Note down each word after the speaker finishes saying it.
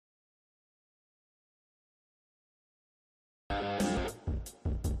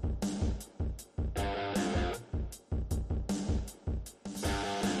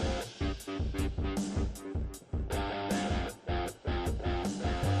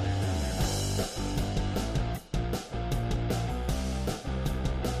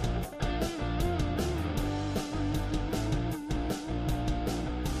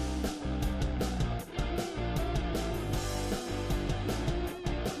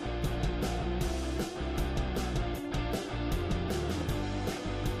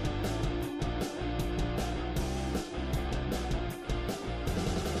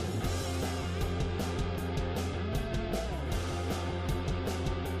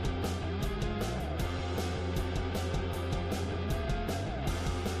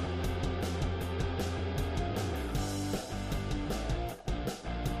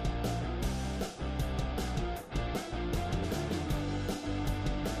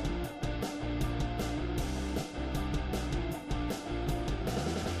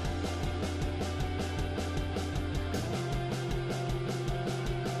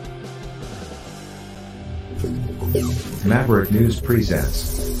Maverick News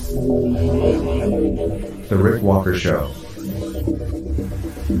presents The Rick Walker Show.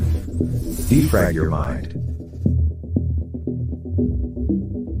 Defrag your mind.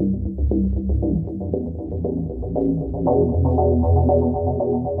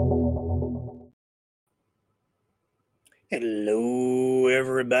 Hello,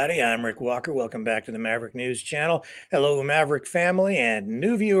 everybody. I'm Rick Walker. Welcome back to the Maverick News Channel. Hello, Maverick family and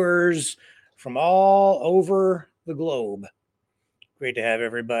new viewers from all over the globe. Great to have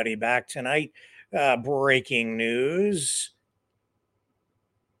everybody back tonight. Breaking news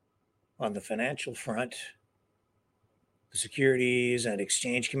on the financial front. The Securities and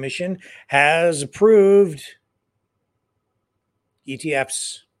Exchange Commission has approved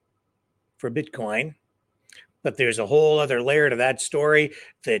ETFs for Bitcoin. But there's a whole other layer to that story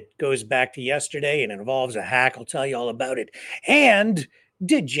that goes back to yesterday and involves a hack. I'll tell you all about it. And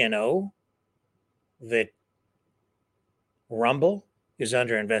did you know that Rumble is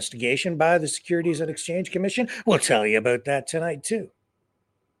under investigation by the Securities and Exchange Commission? We'll tell you about that tonight, too.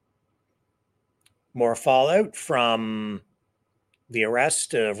 More fallout from the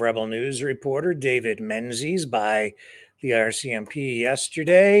arrest of Rebel News reporter David Menzies by the RCMP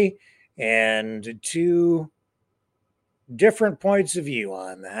yesterday, and two different points of view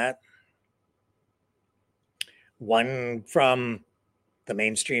on that. One from the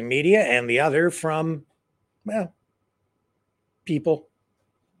mainstream media and the other from, well, people,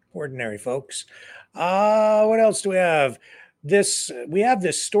 ordinary folks. What else do we have? We have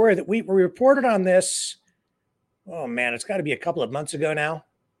this story that we reported on this. Oh man, it's got to be a couple of months ago now.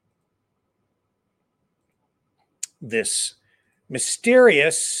 This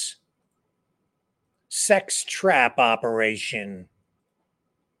mysterious sex trap operation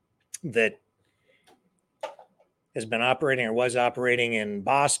that has been operating or was operating in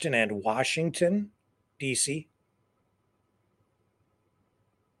Boston and Washington, D.C.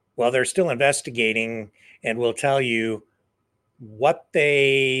 Well, they're still investigating, and we'll tell you what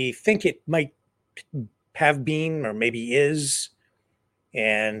they think it might have been or maybe is.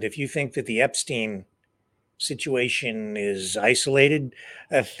 And if you think that the Epstein situation is isolated,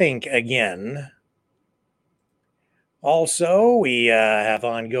 think again. Also, we have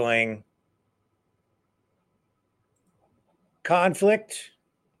ongoing conflict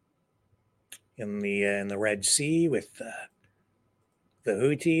in the Red Sea with the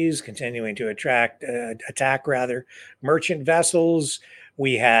Houthis continuing to attack merchant vessels.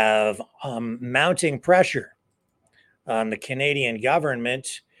 We have mounting pressure on the Canadian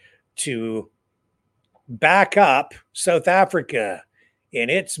government to back up South Africa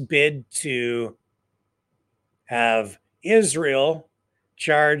in its bid to have Israel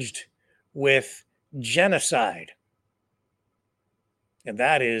charged with genocide. And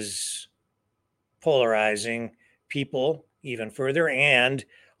that is polarizing people even further, and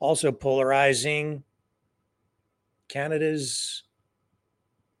also polarizing Canada's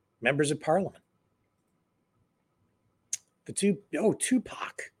members of parliament.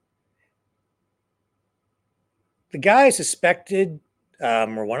 Tupac. The guy suspected,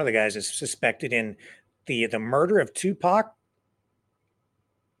 or one of the guys is suspected in the murder of Tupac,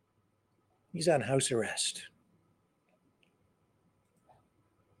 he's on house arrest.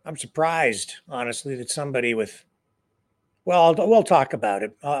 I'm surprised, honestly, that somebody with, well, we'll talk about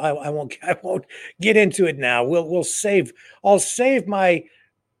it. I won't get into it now. I'll save my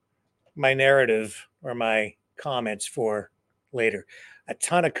narrative or my comments for later. A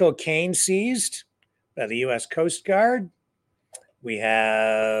ton of cocaine seized by the U.S. Coast Guard. We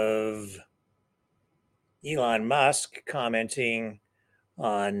have Elon Musk commenting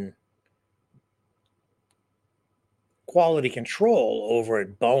on quality control over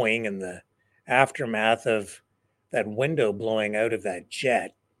at Boeing and the aftermath of that window blowing out of that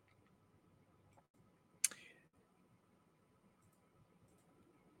jet.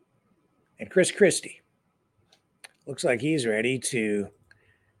 And Chris Christie looks like he's ready to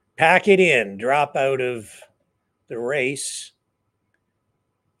pack it in, drop out of the race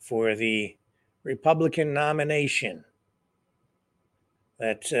for the Republican nomination.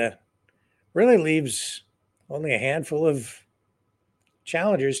 That really leaves only a handful of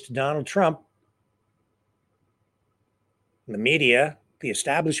challengers to Donald Trump. The media, the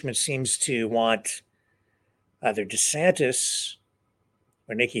establishment seems to want either DeSantis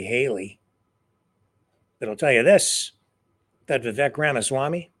or Nikki Haley. But I'll tell you this, that Vivek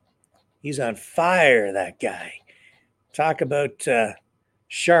Ramaswamy, he's on fire, that guy. Talk about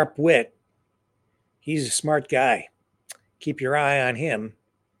sharp wit. He's a smart guy. Keep your eye on him.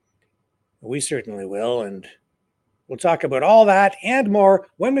 We certainly will, and we'll talk about all that and more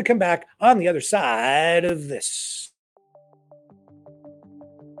when we come back on the other side of this.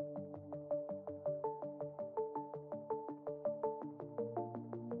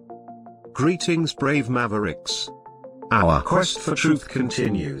 Greetings, brave Mavericks. Our quest for truth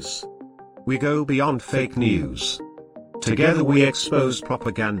continues. We go beyond fake news. Together we expose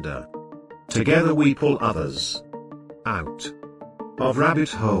propaganda. Together we pull others out of rabbit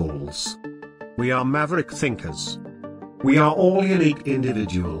holes. We are maverick thinkers. We are all unique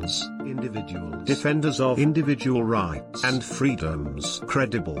individuals, defenders of individual rights and freedoms,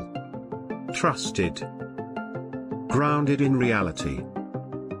 credible, trusted, grounded in reality.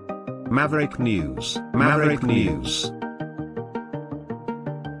 Maverick News, Maverick News.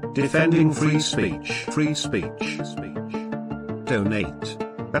 Defending free speech, free speech. Donate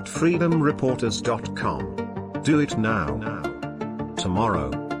at freedomreporters.com. Do it now.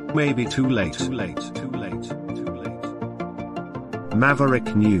 Tomorrow may be too late.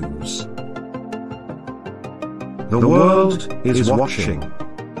 Maverick News. The world is watching.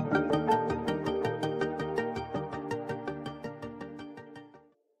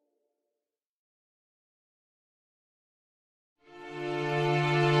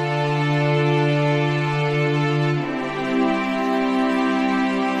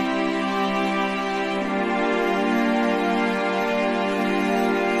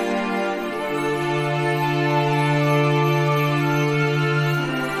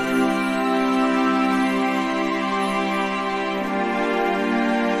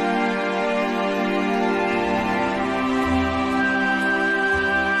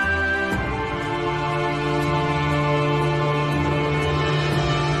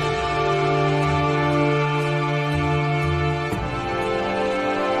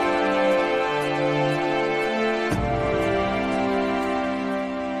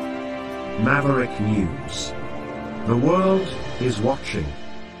 Maverick News. The world is watching.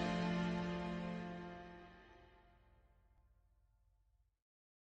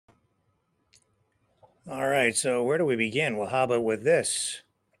 All right, so where do we begin? Well, how about with this?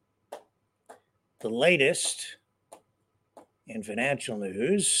 The latest in financial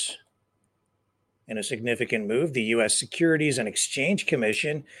news. In a significant move, the U.S. Securities and Exchange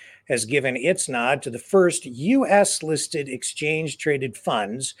Commission has given its nod to the first U.S.-listed exchange-traded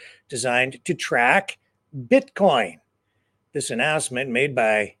funds designed to track Bitcoin. This announcement, made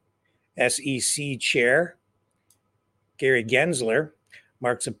by SEC Chair Gary Gensler,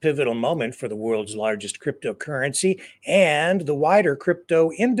 marks a pivotal moment for the world's largest cryptocurrency and the wider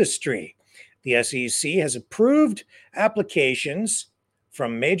crypto industry. The SEC has approved applications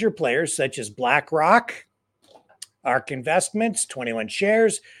from major players such as BlackRock, ARK Investments, 21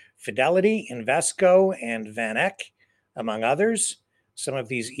 Shares, Fidelity, Invesco, and VanEck, among others. Some of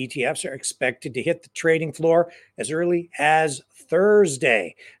these ETFs are expected to hit the trading floor as early as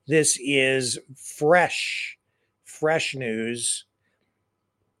Thursday. This is fresh news,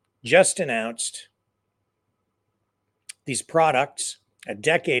 just announced. These products, a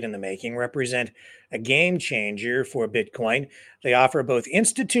decade in the making, represent a game changer for Bitcoin. They offer both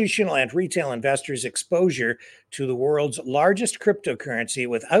institutional and retail investors exposure to the world's largest cryptocurrency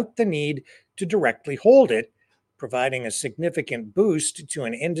without the need to directly hold it, providing a significant boost to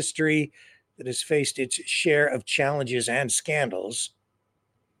an industry that has faced its share of challenges and scandals.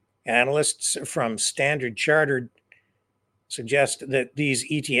 Analysts from Standard Chartered suggest that these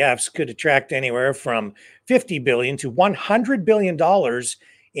ETFs could attract anywhere from $50 billion to $100 billion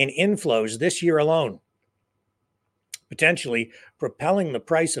in inflows this year alone, potentially propelling the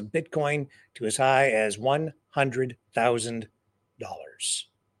price of Bitcoin to as high as $100,000.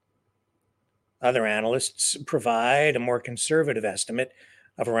 Other analysts provide a more conservative estimate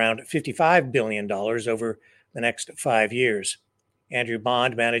of around $55 billion over the next 5 years. Andrew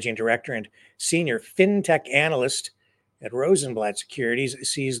Bond, managing director and senior fintech analyst at Rosenblatt Securities,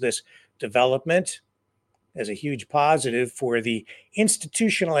 sees this development as a huge positive for the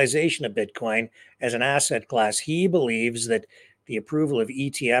institutionalization of Bitcoin as an asset class. He believes that the approval of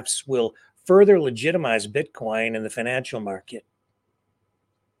ETFs will further legitimize Bitcoin in the financial market.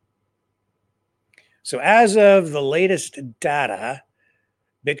 So as of the latest data,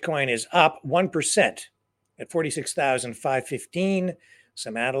 Bitcoin is up 1% at 46,515.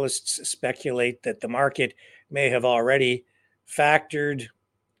 Some analysts speculate that the market may have already factored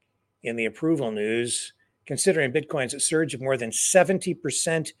in the approval news, considering Bitcoin's surge of more than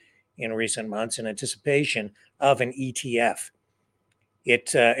 70% in recent months in anticipation of an ETF.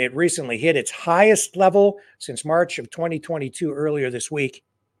 It recently hit its highest level since March of 2022 earlier this week.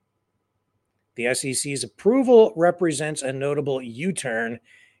 The SEC's approval represents a notable U-turn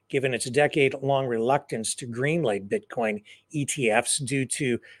given its decade-long reluctance to greenlight Bitcoin ETFs due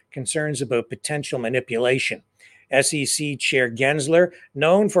to concerns about potential manipulation. SEC Chair Gensler,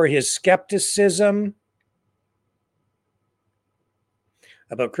 known for his skepticism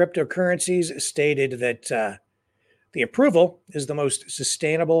about cryptocurrencies stated that the approval is the most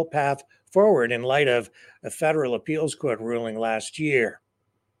sustainable path forward in light of a federal appeals court ruling last year.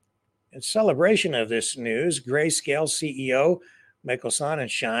 In celebration of this news, Grayscale CEO Michael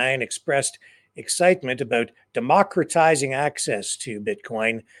Sonnenschein expressed excitement about democratizing access to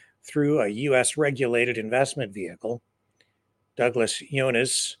Bitcoin through a U.S. regulated investment vehicle. Douglas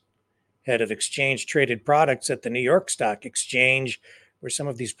Yones, head of exchange traded products at the New York Stock Exchange, where some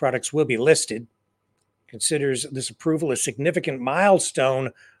of these products will be listed, considers this approval a significant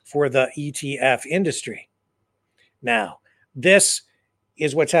milestone for the ETF industry. Now, this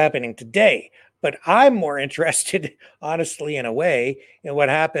is what's happening today, but I'm more interested, honestly, in a way, in what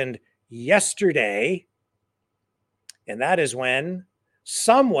happened yesterday, and that is when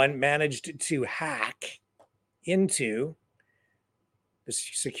someone managed to hack into the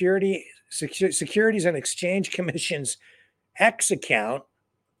Securities and Exchange Commission's X account,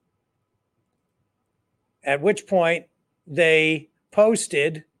 at which point they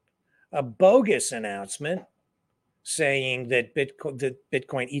posted a bogus announcement saying that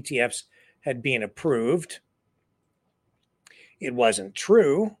Bitcoin ETFs had been approved. It wasn't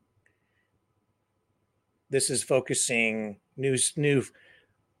true. This is focusing new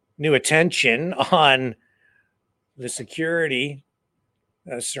attention on the security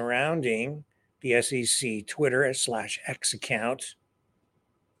surrounding the SEC Twitter / X account.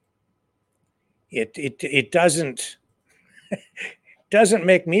 It doesn't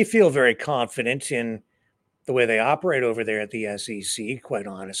make me feel very confident in the way they operate over there at the SEC, quite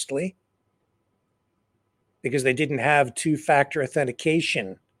honestly, because they didn't have two-factor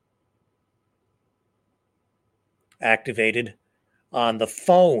authentication activated on the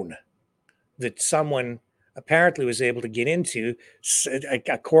phone that someone apparently was able to get into,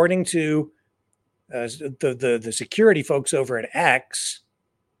 according to the security folks over at X.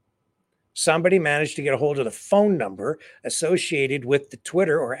 Somebody managed to get a hold of the phone number associated with the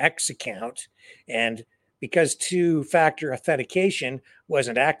Twitter or X account, and because two-factor authentication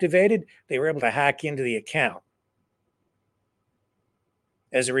wasn't activated, they were able to hack into the account.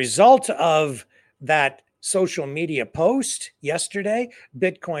 As a result of that social media post yesterday,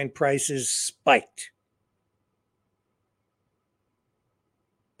 Bitcoin prices spiked.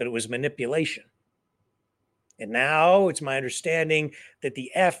 But it was manipulation. And now it's my understanding that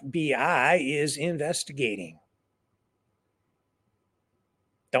the FBI is investigating.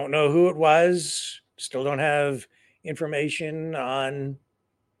 Don't know who it was. Still don't have information on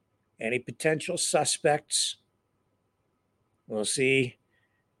any potential suspects. We'll see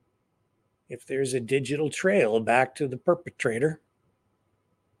if there's a digital trail back to the perpetrator.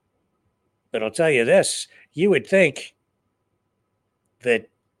 But I'll tell you this, you would think that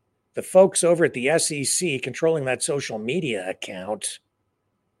the folks over at the SEC controlling that social media account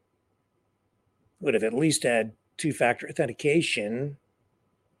would have at least had two-factor authentication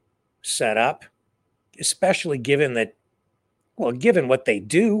set up, especially given what they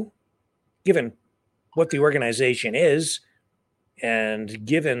do, given what the organization is, and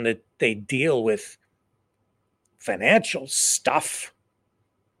given that they deal with financial stuff.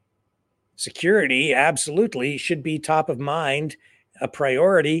 Security absolutely should be top of mind, a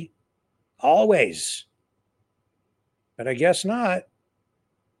priority, always. But I guess not.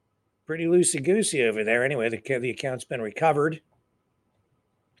 Pretty loosey-goosey over there. Anyway, the account's been recovered.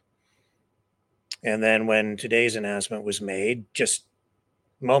 And then when today's announcement was made, just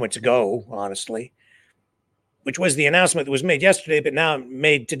moments ago, honestly, which was the announcement that was made yesterday, but now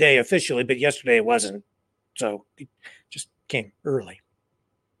made today officially, but yesterday it wasn't. So it just came early.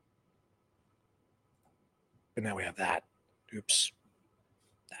 But now we have that. Oops.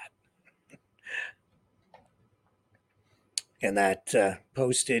 That. And that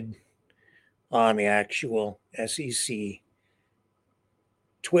posted on the actual SEC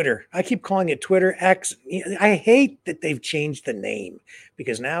Twitter. I keep calling it Twitter X. I hate that they've changed the name,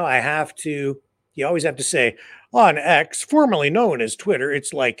 because now you always have to say on X, formerly known as Twitter.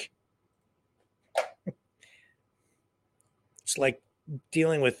 It's like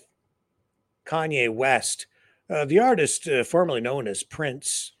dealing with Kanye West, the artist formerly known as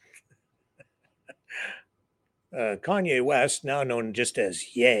Prince. Kanye West, now known just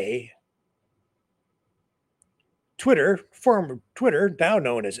as Ye. Twitter, now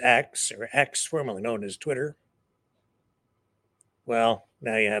known as X, or X, formerly known as Twitter. Well,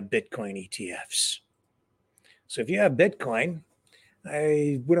 now you have Bitcoin ETFs. So if you have Bitcoin,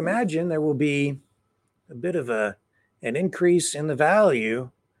 I would imagine there will be a bit of an increase in the value,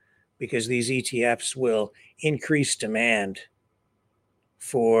 because these ETFs will increase demand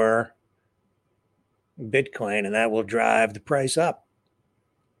for Bitcoin, and that will drive the price up.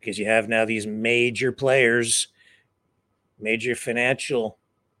 because you have now these major players, major financial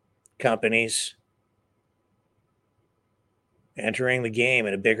companies entering the game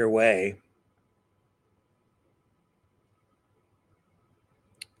in a bigger way.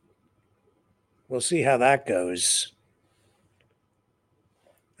 We'll see how that goes.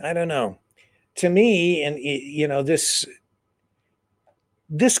 I don't know. To me, and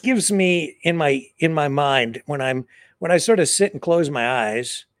this gives me in my mind when I sort of sit and close my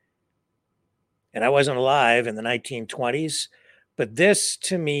eyes, and I wasn't alive in the 1920s, but this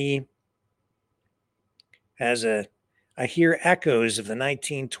to me I hear echoes of the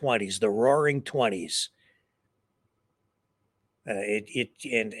 1920s, the Roaring 20s.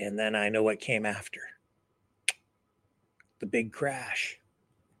 And then I know what came after. The big crash.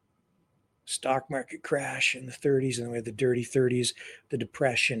 Stock market crash in the 30s, and we had the dirty 30s, the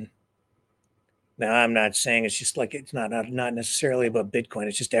depression. Now, I'm not saying it's just like, it's not necessarily about Bitcoin.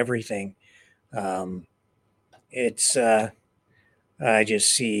 It's just everything. I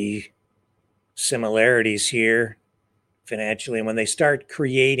just see similarities here financially. And when they start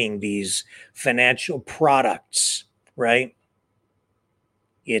creating these financial products, right?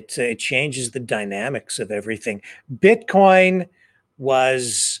 It changes the dynamics of everything. Bitcoin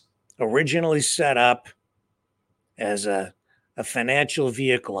was originally set up as a financial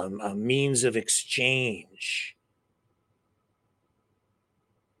vehicle, a means of exchange,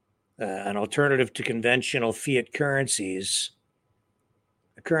 an alternative to conventional fiat currencies,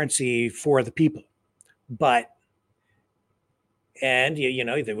 a currency for the people. And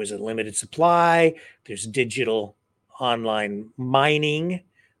there was a limited supply. There's digital online mining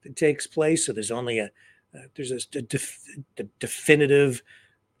that takes place. So there's only a definitive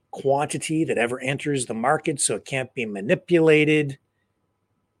quantity that ever enters the market, so it can't be manipulated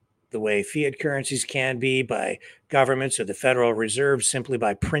the way fiat currencies can be by governments or the Federal Reserve simply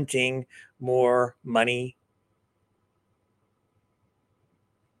by printing more money.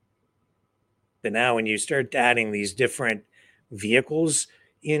 But now when you start adding these different vehicles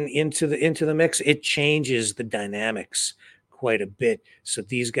into the mix, it changes the dynamics quite a bit. So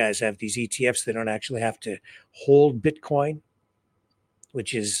these guys have these ETFs. They don't actually have to hold Bitcoin,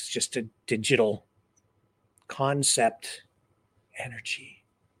 which is just a digital concept, energy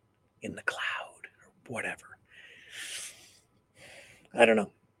in the cloud or whatever. I don't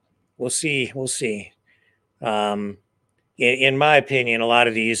know. We'll see. In my opinion, a lot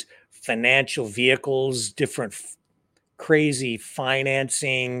of these financial vehicles, different crazy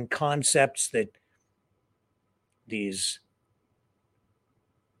financing concepts that these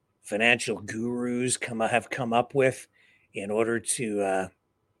financial gurus have come up with in order to,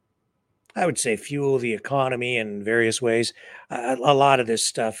 I would say, fuel the economy in various ways. A lot of this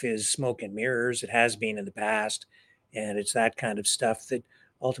stuff is smoke and mirrors. It has been in the past, and it's that kind of stuff that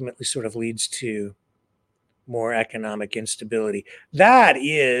ultimately sort of leads to more economic instability. That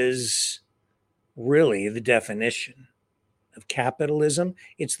is really the definition of capitalism.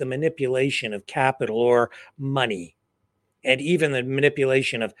 It's the manipulation of capital or money, and even the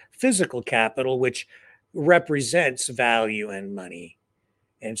manipulation of physical capital, which represents value and money.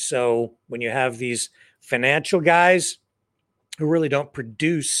 And so when you have these financial guys who really don't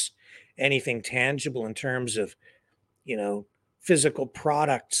produce anything tangible in terms of, physical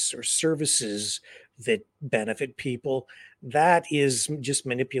products or services that benefit people, that is just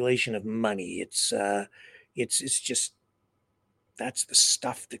manipulation of money. It's just, that's the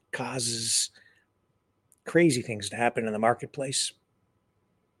stuff that causes crazy things to happen in the marketplace.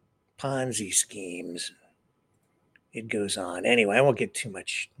 Ponzi schemes. It goes on. Anyway, I won't get too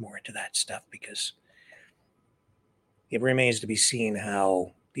much more into that stuff because it remains to be seen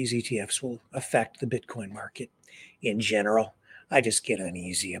how these ETFs will affect the Bitcoin market in general. I just get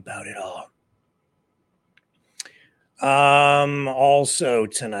uneasy about it all. Also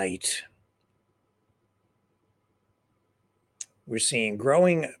tonight, we're seeing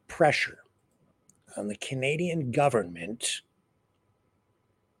growing pressure on the Canadian government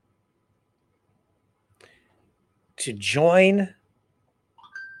to join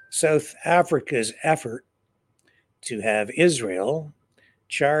South Africa's effort to have Israel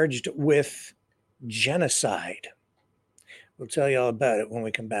charged with genocide. We'll tell you all about it when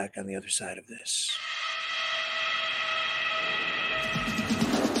we come back on the other side of this.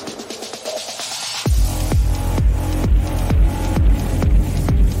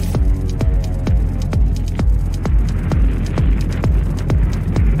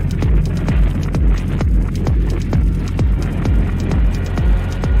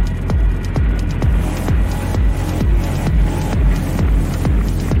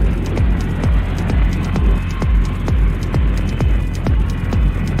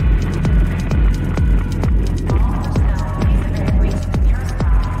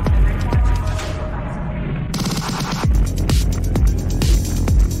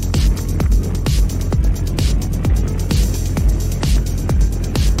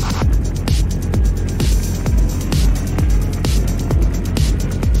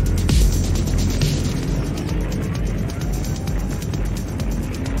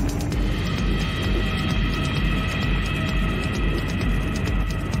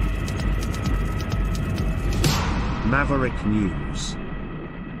 Maverick News.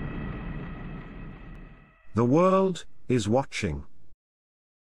 The world is watching.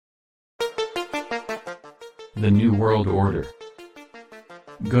 The New World Order.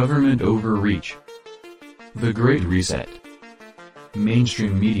 Government overreach. The Great Reset.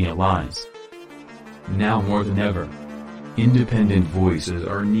 Mainstream media lies. Now more than ever, independent voices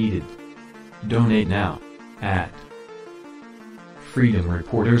are needed. Donate now at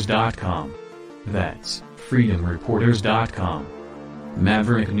freedomreporters.com. That's freedomreporters.com.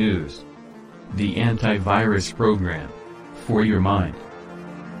 Maverick News. The antivirus program for your mind.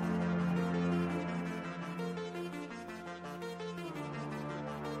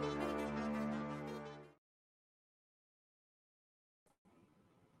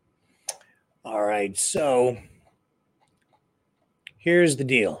 All right, so here's the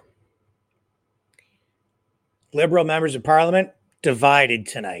deal. Liberal members of Parliament divided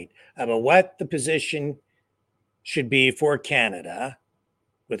tonight about what the position should be for Canada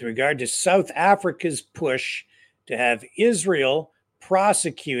with regard to South Africa's push to have Israel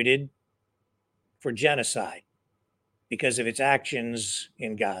prosecuted for genocide because of its actions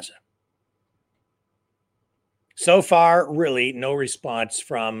in Gaza. So far, really, no response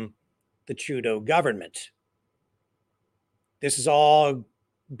from the Trudeau government. This is all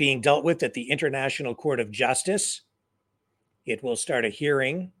being dealt with at the International Court of Justice. It will start a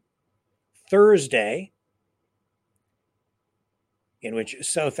hearing Thursday in which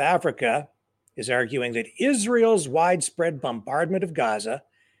South Africa is arguing that Israel's widespread bombardment of Gaza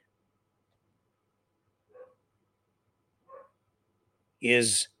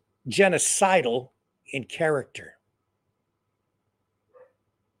is genocidal in character.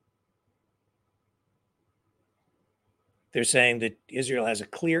 They're saying that Israel has a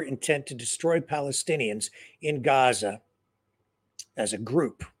clear intent to destroy Palestinians in Gaza as a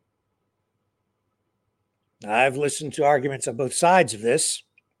group. Now, I've listened to arguments on both sides of this,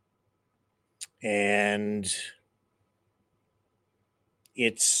 and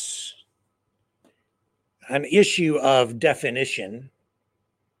it's an issue of definition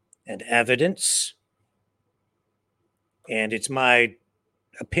and evidence. And it's my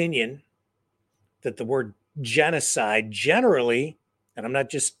opinion that the word genocide generally, and I'm not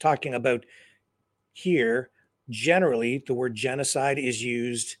just talking about here, generally the word genocide is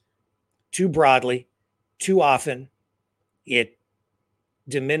used too broadly, too often. It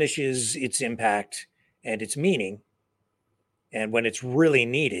diminishes its impact and its meaning. And when it's really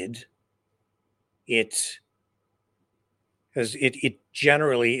needed, it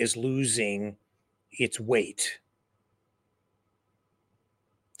generally is losing its weight.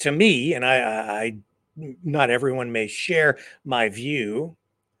 To me, and I not everyone may share my view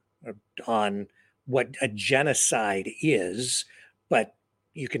on what a genocide is, but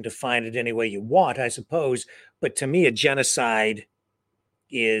you can define it any way you want, I suppose. But to me, a genocide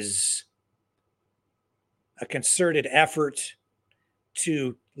is a concerted effort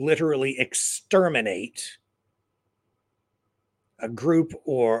to literally exterminate a group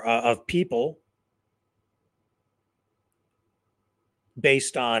or of people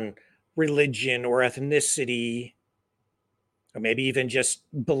based on religion or ethnicity, or maybe even just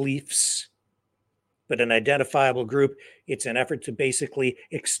beliefs, but an identifiable group. It's an effort to basically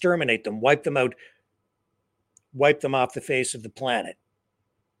exterminate them, wipe them out, wipe them off the face of the planet.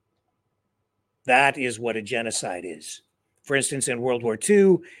 That is what a genocide is. For instance, in World War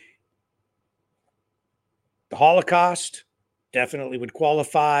II, the Holocaust definitely would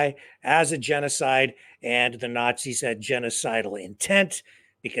qualify as a genocide, and the Nazis had genocidal intent,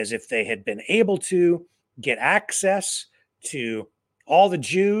 because if they had been able to get access to all the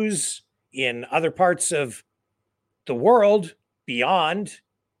Jews in other parts of the world beyond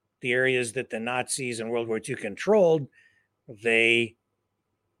the areas that the Nazis in World War II controlled, it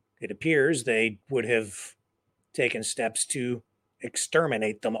appears they would have taken steps to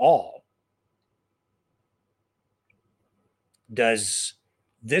exterminate them all. Does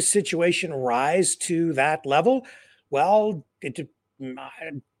this situation rise to that level? Well,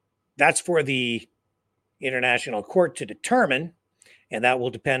 that's for the International Court to determine, and that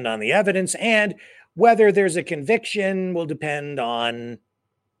will depend on the evidence, and whether there's a conviction will depend on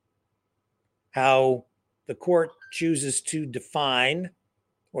how the court chooses to define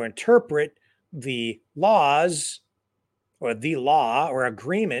or interpret the laws, or the law or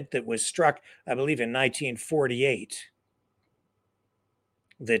agreement that was struck, I believe, in 1948,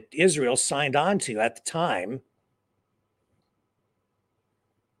 that Israel signed on to at the time.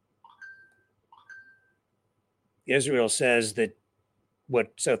 Israel says that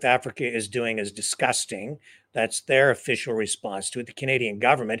what South Africa is doing is disgusting. That's their official response to it. The Canadian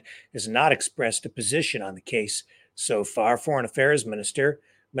government has not expressed a position on the case so far. Foreign Affairs Minister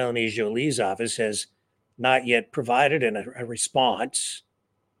Melanie Joly's office has not yet provided a response.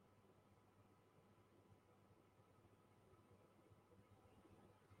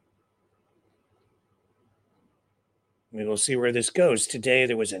 We will see where this goes. Today,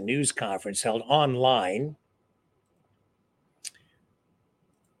 there was a news conference held online.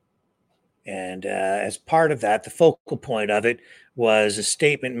 And as part of that, the focal point of it was a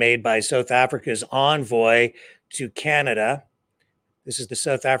statement made by South Africa's envoy to Canada. This is the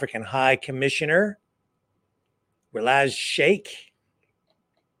South African High Commissioner, Relaz Sheikh.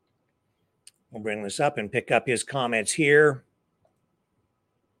 We'll bring this up and pick up his comments here.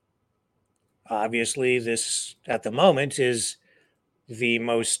 Obviously, this at the moment is the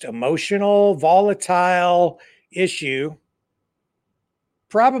most emotional, volatile issue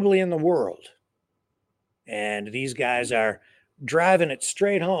probably in the world. And these guys are driving it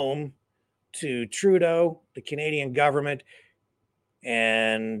straight home to Trudeau, the Canadian government,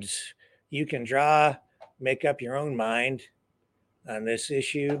 and you can make up your own mind on this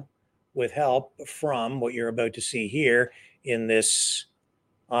issue with help from what you're about to see here in this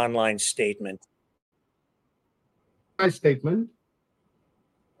online statement. My statement: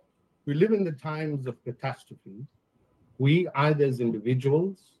 we live in the times of catastrophe. We, either as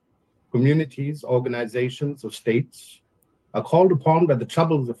individuals, communities, organizations, or states, are called upon by the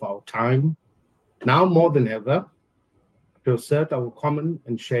troubles of our time, now more than ever, to assert our common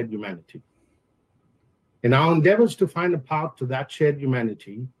and shared humanity. In our endeavors to find a path to that shared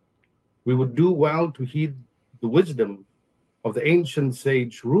humanity, we would do well to heed the wisdom of the ancient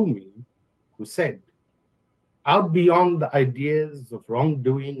sage Rumi, who said, "Out beyond the ideas of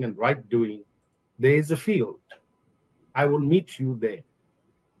wrongdoing and right doing, there is a field. I will meet you there."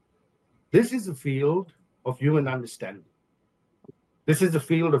 This is a field of human understanding. This is a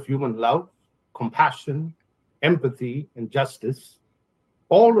field of human love, compassion, empathy, and justice,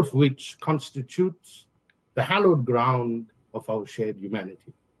 all of which constitutes the hallowed ground of our shared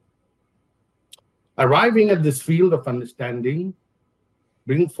humanity. Arriving at this field of understanding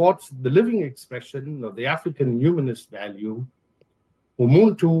bring forth the living expression of the African humanist value,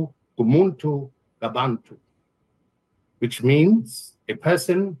 Umuntu, Kumuntu, Gabantu, which means a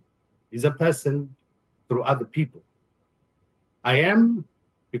person is a person through other people. I am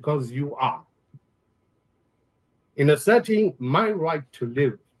because you are. In asserting my right to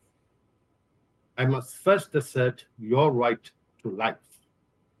live, I must first assert your right to life.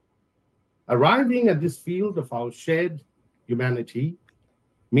 Arriving at this field of our shared humanity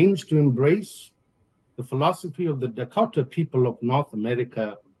means to embrace the philosophy of the Dakota people of North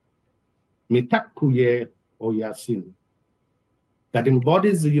America, Mitakuye Oyasin, that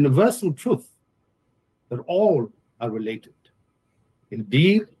embodies the universal truth that all are related.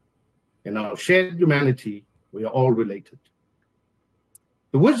 Indeed, in our shared humanity, we are all related.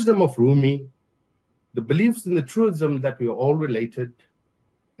 The wisdom of Rumi, the beliefs in the truism that we are all related,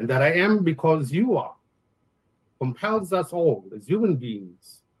 and that I am because you are, compels us all as human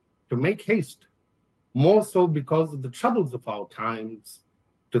beings to make haste, more so because of the troubles of our times,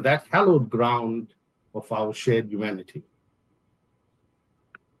 to that hallowed ground of our shared humanity.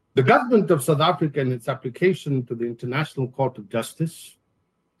 The government of South Africa, in its application to the International Court of Justice,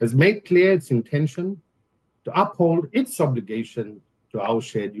 has made clear its intention to uphold its obligation to our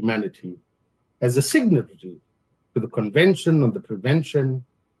shared humanity as a signatory to the Convention on the Prevention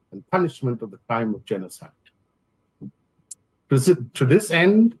and Punishment of the Crime of Genocide. To this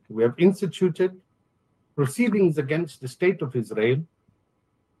end, we have instituted proceedings against the State of Israel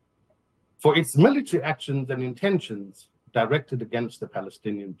for its military actions and intentions directed against the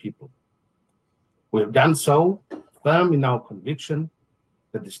Palestinian people. We have done so firm in our conviction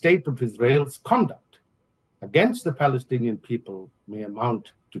that the State of Israel's conduct against the Palestinian people may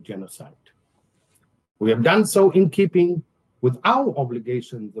amount to genocide. We have done so in keeping with our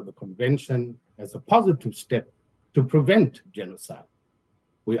obligations of the Convention as a positive step to prevent genocide.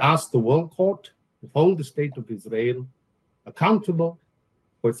 We ask the World Court to hold the State of Israel accountable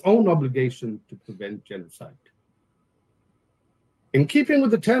for its own obligation to prevent genocide. In keeping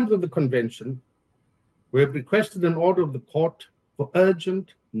with the terms of the Convention, we have requested an order of the court for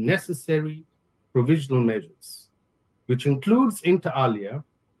urgent, necessary provisional measures, which includes, inter alia,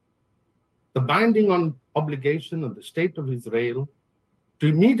 the binding on obligation of the State of Israel to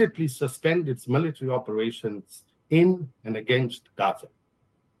immediately suspend its military operations in and against Gaza.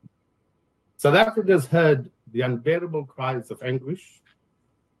 South Africa has heard the unbearable cries of anguish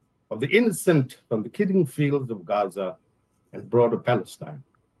of the innocent from the killing fields of Gaza and broader Palestine.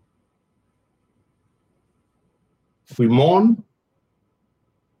 We mourn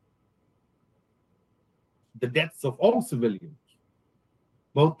the deaths of all civilians,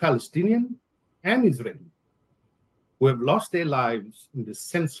 both Palestinian and Israeli, who have lost their lives in this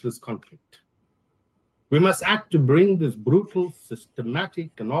senseless conflict. We must act to bring this brutal,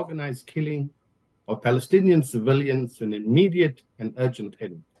 systematic, and organized killing of Palestinian civilians to an immediate and urgent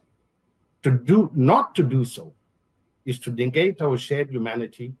end. Not to do so is to negate our shared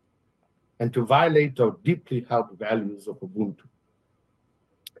humanity and to violate our deeply held values of Ubuntu.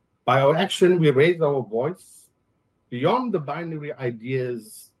 By our action, we raise our voice beyond the binary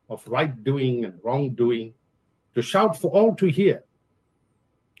ideas of right doing and wrongdoing to shout for all to hear.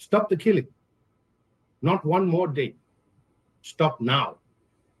 Stop the killing. Not one more day. Stop now.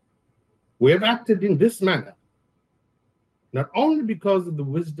 We have acted in this manner, not only because of the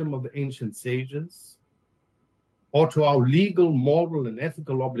wisdom of the ancient sages, or to our legal, moral, and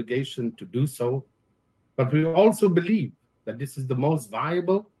ethical obligation to do so, but we also believe that this is the most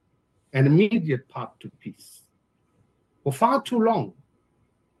viable and immediate path to peace. For far too long,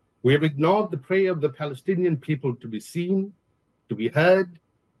 we have ignored the prayer of the Palestinian people to be seen, to be heard,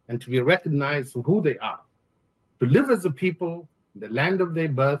 and to be recognized for who they are, to live as a people in the land of their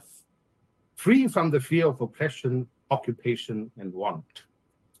birth, free from the fear of oppression, occupation, and want.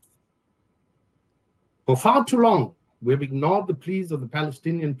 For far too long, we have ignored the pleas of the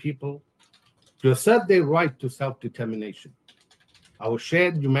Palestinian people to assert their right to self-determination. Our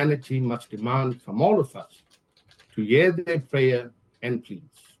shared humanity must demand from all of us to hear their prayer and pleas.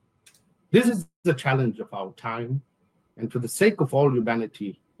 This is the challenge of our time, and for the sake of all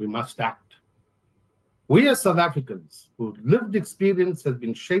humanity, we must act. We as South Africans, whose lived experience has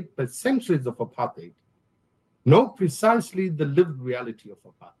been shaped by centuries of apartheid, know precisely the lived reality of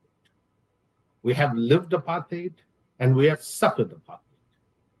apartheid. We have lived apartheid and we have suffered apartheid.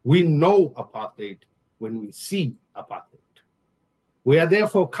 We know apartheid when we see apartheid. We are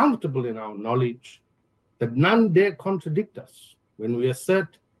therefore comfortable in our knowledge that none dare contradict us when we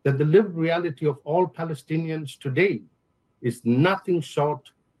assert that the lived reality of all Palestinians today is nothing short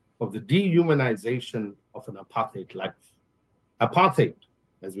of the dehumanization of an apartheid life. Apartheid,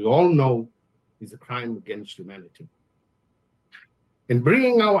 as we all know, is a crime against humanity. In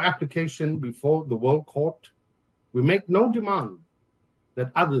bringing our application before the World Court, we make no demand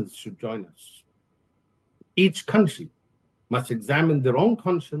that others should join us. Each country must examine their own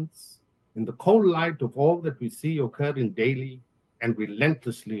conscience in the cold light of all that we see occurring daily and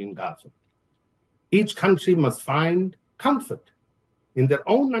relentlessly in Gaza. Each country must find comfort in their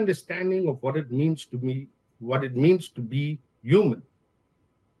own understanding of what it means to be human,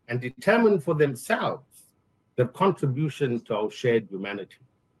 and determine for themselves their contribution to our shared humanity.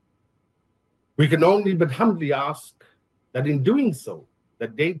 We can only but humbly ask that in doing so,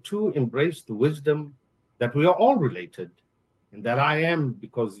 that they too embrace the wisdom that we are all related, and that I am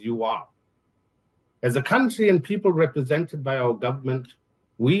because you are. As a country and people represented by our government,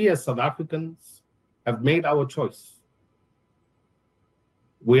 we as South Africans have made our choice.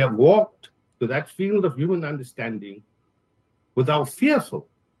 We have walked to that field of human understanding with our fearful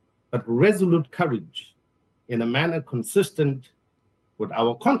but resolute courage in a manner consistent with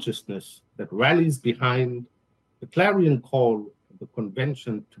our consciousness that rallies behind the clarion call of the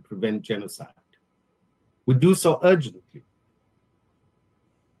Convention to Prevent Genocide. We do so urgently,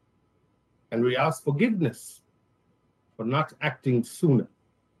 and we ask forgiveness for not acting sooner.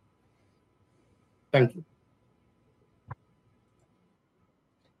 Thank you.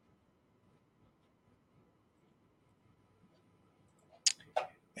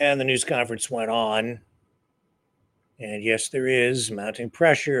 And the news conference went on. And yes, there is mounting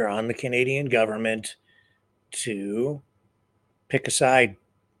pressure on the Canadian government to pick a side.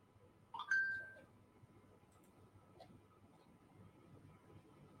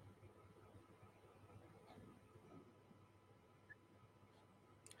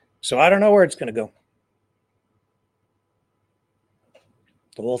 So I don't know where it's going to go.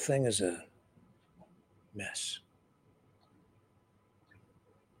 The whole thing is a mess.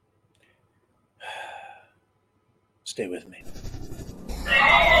 Stay with me.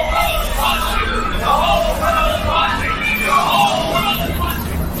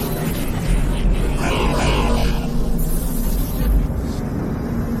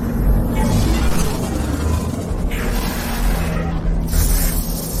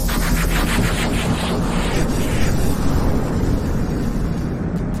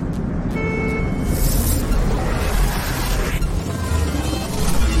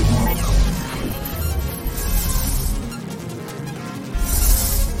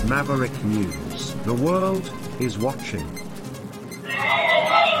 Maverick News. The world is watching.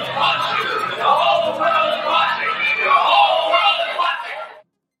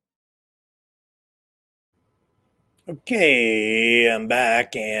 Okay, I'm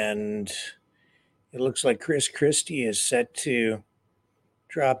back, and it looks like Chris Christie is set to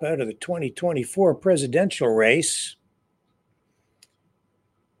drop out of the 2024 presidential race.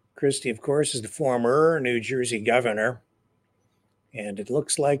 Christie, of course, is the former New Jersey governor, and it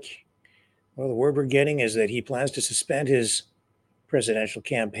looks like, well, the word we're getting is that he plans to suspend his presidential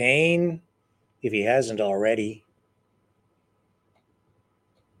campaign if he hasn't already.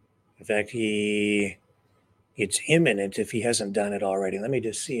 In fact, it's imminent if he hasn't done it already. Let me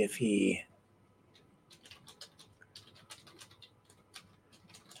just see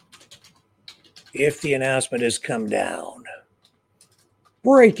if the announcement has come down.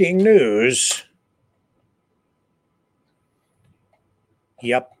 Breaking news.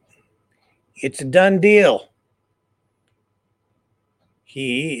 Yep. It's a done deal.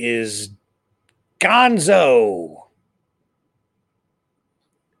 He is gonzo.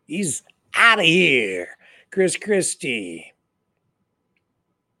 He's out of here. Chris Christie.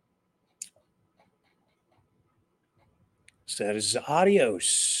 So that is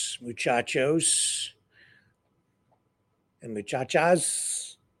adios, muchachos and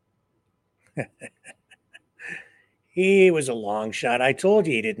muchachas. He was a long shot. I told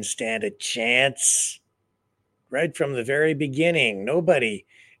you he didn't stand a chance. Right from the very beginning, nobody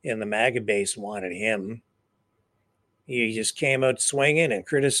in the MAGA base wanted him. He just came out swinging and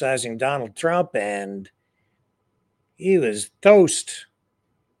criticizing Donald Trump, and he was toast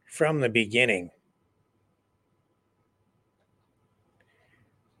from the beginning.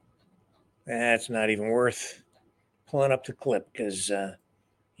 That's not even worth pulling up the clip because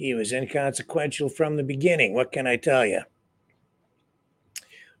he was inconsequential from the beginning. What can I tell you?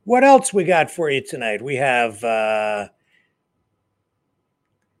 What else we got for you tonight? We have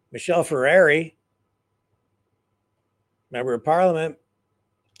Michelle Ferrari, member of Parliament,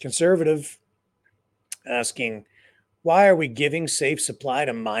 conservative, asking, why are we giving safe supply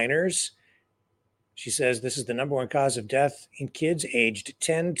to minors? She says this is the number one cause of death in kids aged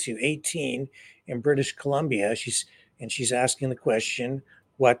 10 to 18 in British Columbia. She's asking the question,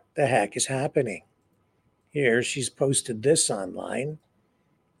 what the heck is happening? Here, she's posted this online.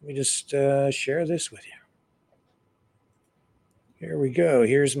 Let me just share this with you. Here we go.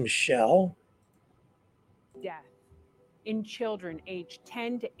 Here's Michelle. Death in children aged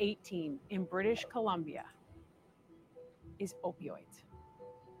 10 to 18 in British Columbia is opioids.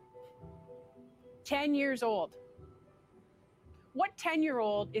 10 years old. What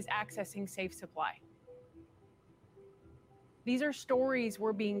 10-year-old is accessing safe supply? These are stories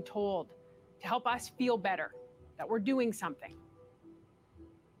we're being told to help us feel better, that we're doing something.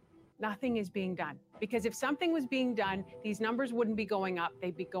 Nothing is being done. Because if something was being done, these numbers wouldn't be going up,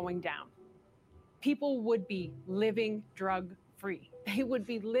 they'd be going down. People would be living drug-free. They would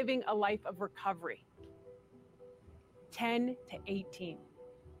be living a life of recovery. 10 to 18.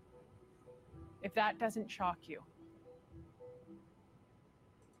 If that doesn't shock you,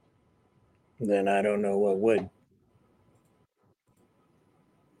 then I don't know what would.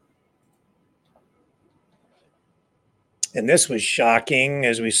 And this was shocking,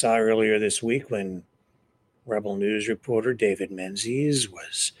 as we saw earlier this week when Rebel News reporter David Menzies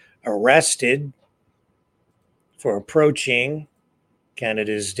was arrested for approaching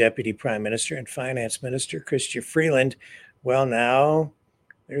Canada's Deputy Prime Minister and Finance Minister, Chrystia Freeland. Well, now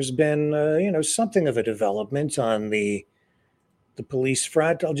there's been, something of a development on the police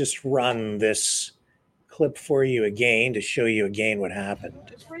front. I'll just run this clip for you again to show you again what happened.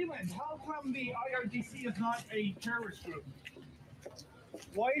 Ms. Freeland, how come the IRGC is not a terrorist group?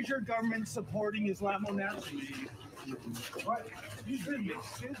 Why is your government supporting Islamo-Nazis? What? Excuse me.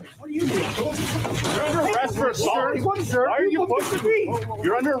 What are you doing? You're under arrest for assault. Why are you pushing me?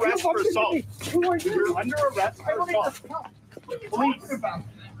 You're under arrest for assault. Who are you? You're under arrest for assault.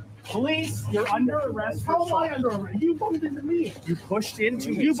 Police, you're under arrest. How am I under arrest? You bumped into me. You pushed into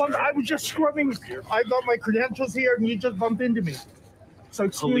me. I was just scrubbing. I got my credentials here, and you just bumped into me. So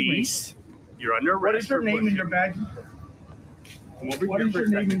excuse Police, me. You're under arrest. What is your name in your badge? What is your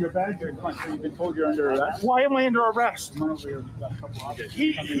name in your badge? You've been told you're under arrest. Why am I under arrest?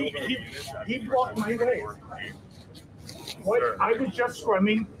 He blocked my way. What? I was just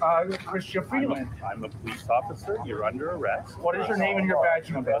scrumming Chrystia Freeland. I'm a police officer. You're under arrest. What is your name and your badge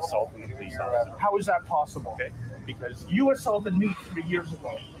number? Assaulting a police officer. How is that possible? Okay, because you assaulted me 3 years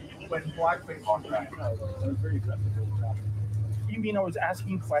ago when blackface was very aggressive. You mean I was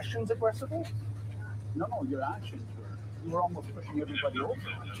asking questions aggressively? No, your actions were. You were almost pushing everybody over.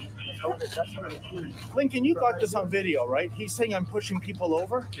 Lincoln, you got this on video, right? He's saying I'm pushing people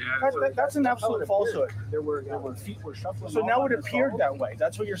over. That's an absolute falsehood. There were feet were shuffling. So now it appeared that way.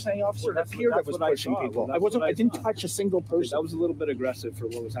 That's what you're saying, officer. It appeared I was pushing people. I didn't touch a single person. That was a little bit aggressive for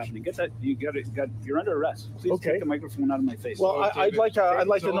what was happening. Get that. You're under arrest. Please Okay. take the microphone out of my face. Well, I'd like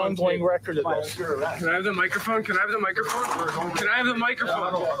an ongoing record of this. Can I have the microphone? Can I have the microphone? Can I have the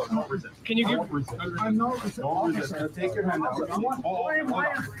microphone? Can you give? I'm not officer. Take your hand out. Why am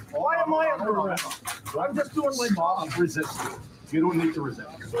I under arrest? I'm just doing my job. Resisting. You don't need to resist.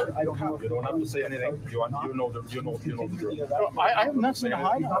 I don't have. You don't have to say anything. You know the drill. I have nothing to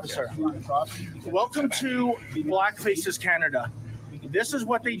hide, officer. Welcome to Black Faces Canada. This is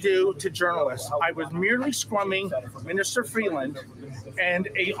what they do to journalists. I was merely scrumming Minister Freeland, and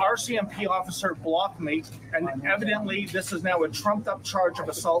a RCMP officer blocked me, and evidently this is now a trumped-up charge of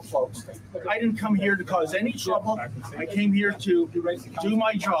assault, folks. I didn't come here to cause any trouble. I came here to do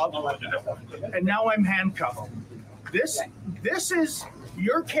my job, and now I'm handcuffed. This is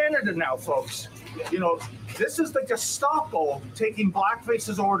your Canada now, folks. You know, this is the Gestapo taking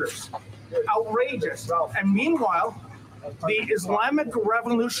blackface's orders. Outrageous. And meanwhile, the Islamic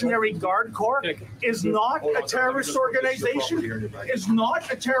Revolutionary Guard Corps is not a terrorist organization. Is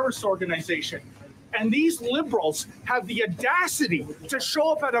not a terrorist organization. And these liberals have the audacity to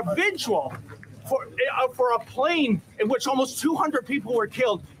show up at a vigil for a plane in which almost 200 people were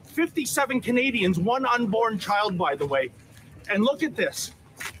killed, 57 Canadians, one unborn child, by the way. And look at this.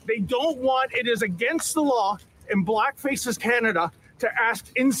 They don't want, it is against the law in Black Faces Canada to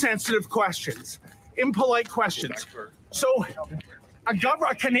ask insensitive questions, impolite questions. So a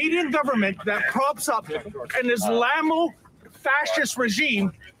Canadian government that props up an Islamo-fascist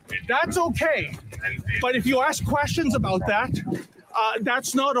regime, that's okay. But if you ask questions about that,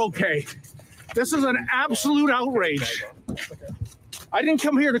 that's not okay. This is an absolute outrage. I didn't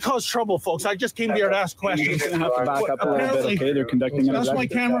come here to cause trouble, folks. I just came here to ask questions. You're gonna have to back up a little bit, okay? They're conducting an That's my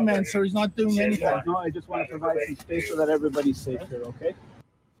investigation. cameraman, sir. He's not doing anything. No, I just want to provide some space so that everybody's safe here, okay?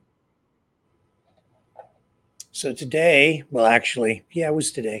 So today, well, actually, yeah, it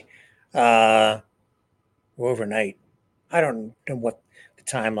was today, or overnight. I don't know what the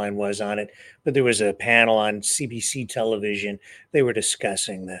timeline was on it, but there was a panel on CBC television. They were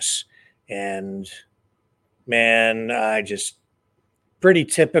discussing this, and man, pretty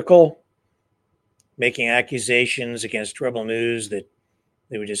typical, making accusations against Rebel News that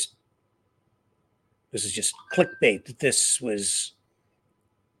this is just clickbait, that this was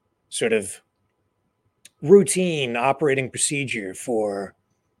sort of routine operating procedure for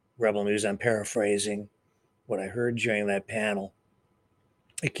Rebel News. I'm paraphrasing what I heard during that panel,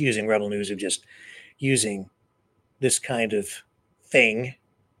 accusing Rebel News of just using this kind of thing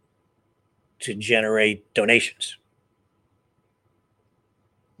to generate donations.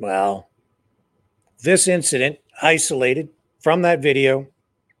 Well, this incident, isolated from that video,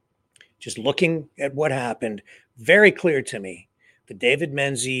 just looking at what happened, very clear to me that David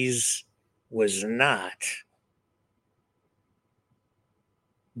Menzies was not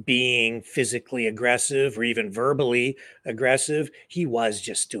being physically aggressive or even verbally aggressive. He was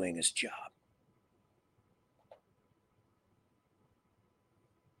just doing his job.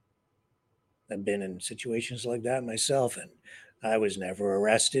 I've been in situations like that myself, and I was never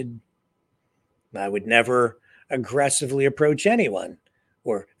arrested. I would never aggressively approach anyone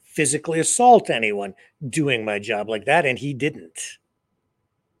or physically assault anyone doing my job like that, and he didn't.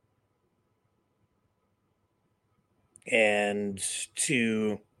 And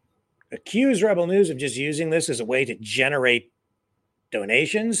to accuse Rebel News of just using this as a way to generate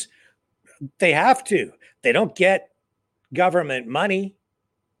donations, they have to. They don't get government money.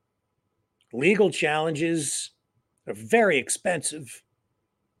 Legal challenges are very expensive.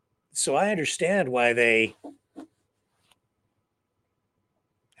 So I understand why they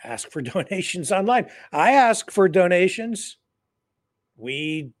ask for donations online. I ask for donations.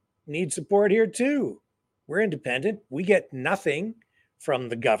 We need support here too. We're independent. We get nothing from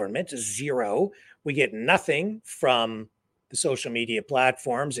the government, zero. We get nothing from the social media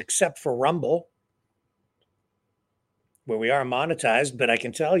platforms except for Rumble, where we are monetized. But I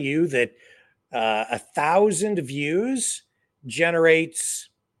can tell you that 1,000 views generates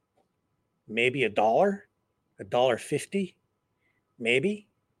maybe $1.50, maybe.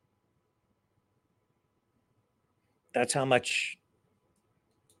 That's how much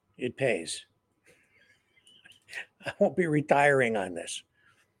it pays. I won't be retiring on this.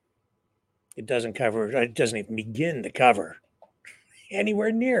 It doesn't even begin to cover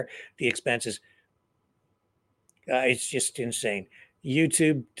anywhere near the expenses. It's just insane.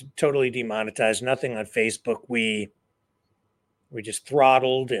 YouTube totally demonetized, nothing on Facebook. We We just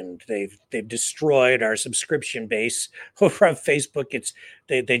throttled, and they've destroyed our subscription base over on Facebook.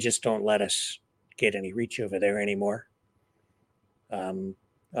 They just don't let us get any reach over there anymore. And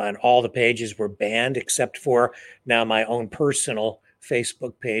all the pages were banned except for now my own personal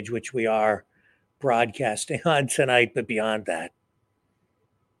Facebook page, which we are broadcasting on tonight. But beyond that,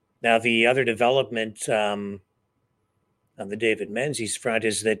 now the other development on the David Menzies front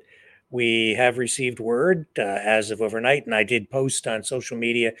is that we have received word as of overnight, and I did post on social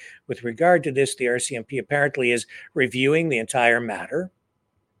media with regard to this. The RCMP apparently is reviewing the entire matter,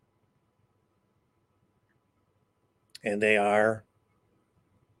 and that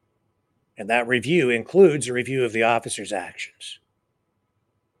review includes a review of the officer's actions.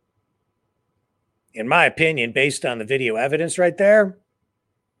 In my opinion, based on the video evidence right there,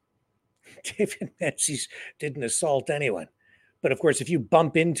 David Menzies didn't assault anyone. But of course, if you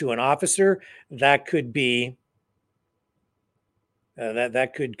bump into an officer, that could be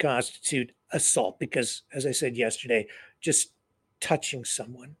that could constitute assault because, as I said yesterday, just touching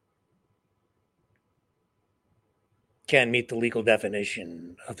someone can meet the legal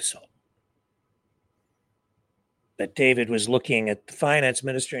definition of assault. But David was looking at the finance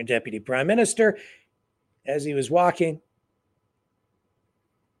minister and deputy prime minister as he was walking.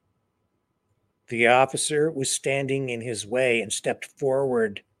 The officer was standing in his way and stepped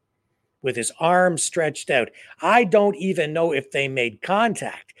forward with his arms stretched out. I don't even know if they made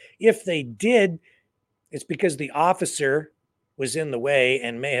contact. If they did, it's because the officer was in the way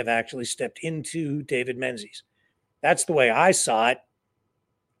and may have actually stepped into David Menzies. That's the way I saw it.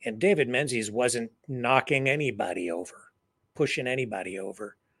 And David Menzies wasn't knocking anybody over, pushing anybody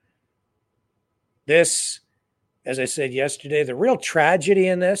over. This, as I said yesterday, the real tragedy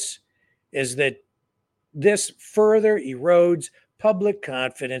in this is that this further erodes public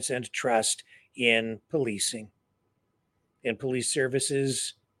confidence and trust in policing, in police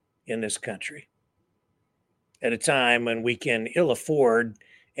services in this country, at a time when we can ill afford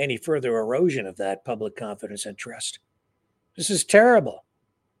any further erosion of that public confidence and trust. This is terrible.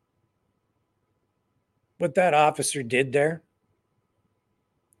 What that officer did there,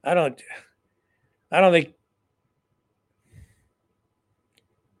 I don't think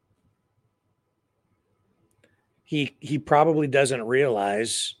he probably doesn't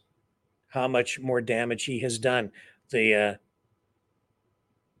realize how much more damage he has done. The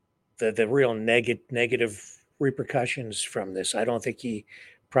real negative repercussions from this. I don't think he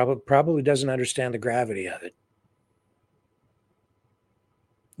probably doesn't understand the gravity of it.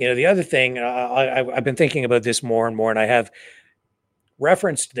 You know, the other thing, I've been thinking about this more and more, and I have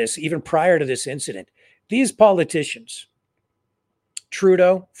referenced this even prior to this incident. These politicians,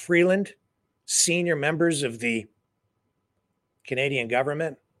 Trudeau, Freeland, senior members of the Canadian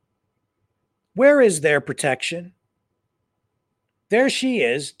government, where is their protection? There she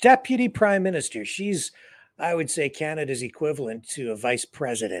is, Deputy Prime Minister. She's, I would say, Canada's equivalent to a vice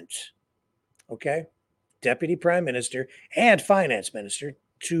president. Okay? Deputy Prime Minister and Finance Minister,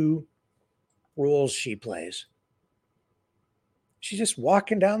 two roles she plays. She's just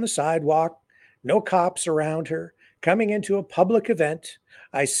walking down the sidewalk, no cops around her, coming into a public event.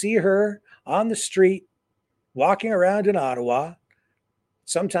 I see her on the street, walking around in Ottawa,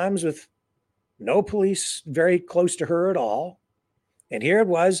 sometimes with no police very close to her at all. And here it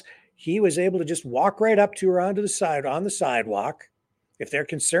was, he was able to just walk right up to her on the sidewalk. If they're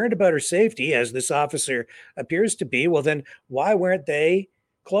concerned about her safety, as this officer appears to be, well, then why weren't they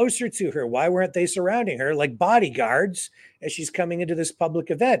closer to her? Why weren't they surrounding her like bodyguards as she's coming into this public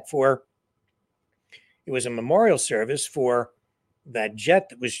event? It was a memorial service for that jet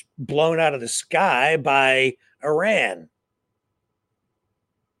that was blown out of the sky by Iran,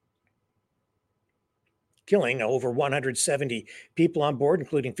 killing over 170 people on board,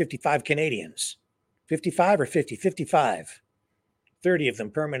 including 55 Canadians. 55 or 50? 55. 30 of them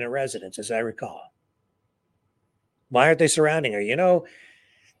permanent residents, as I recall. Why aren't they surrounding her? You know,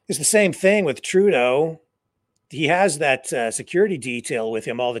 it's the same thing with Trudeau. He has that security detail with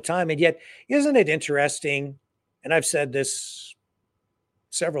him all the time. And yet, isn't it interesting, and I've said this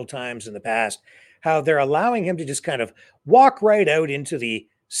several times in the past, how they're allowing him to just kind of walk right out into the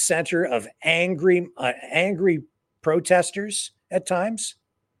center of angry protesters at times,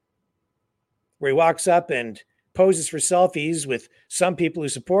 where he walks up and poses for selfies with some people who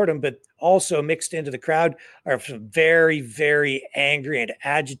support him, but also mixed into the crowd are some very, very angry and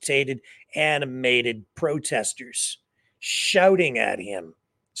agitated, animated protesters shouting at him,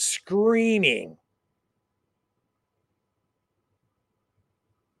 screaming,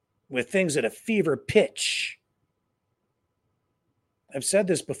 with things at a fever pitch. I've said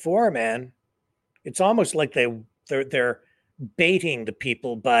this before, man. It's almost like they're baiting the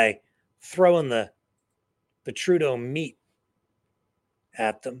people by throwing the Trudeau meat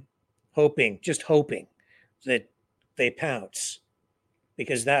at them, just hoping that they pounce,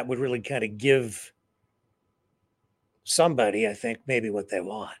 because that would really kind of give somebody, I think, maybe what they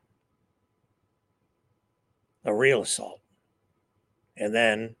want. A real assault. And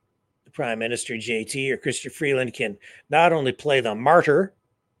then the Prime Minister, JT, or Chrystia Freeland can not only play the martyr,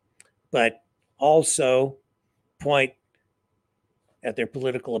 but also point at their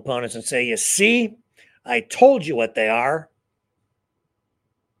political opponents and say, you see, I told you what they are.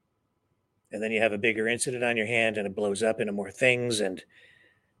 And then you have a bigger incident on your hand and it blows up into more things. And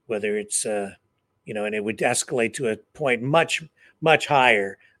whether it's, and it would escalate to a point much, much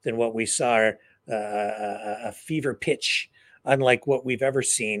higher than what we saw, a fever pitch, unlike what we've ever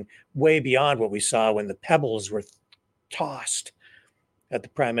seen, way beyond what we saw when the pebbles were tossed at the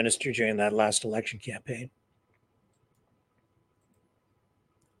Prime Minister during that last election campaign.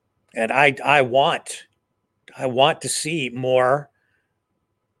 And I want to see more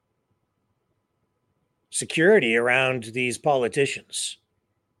security around these politicians.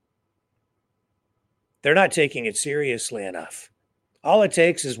 They're not taking it seriously enough. All it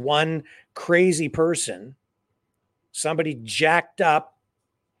takes is one crazy person, somebody jacked up,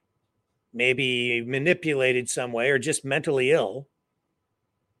 maybe manipulated some way or just mentally ill,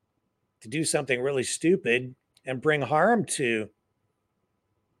 to do something really stupid and bring harm to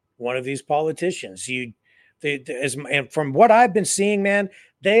one of these politicians. And from what I've been seeing, man,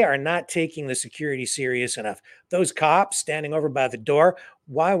 they are not taking the security serious enough. Those cops standing over by the door,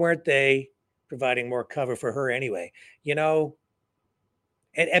 why weren't they providing more cover for her anyway?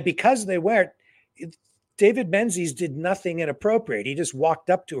 And because they weren't, David Menzies did nothing inappropriate. He just walked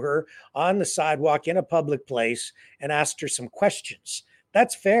up to her on the sidewalk in a public place and asked her some questions.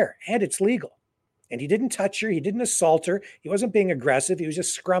 That's fair, and it's legal. And he didn't touch her. He didn't assault her. He wasn't being aggressive. He was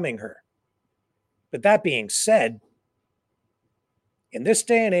just scrumming her. But that being said, in this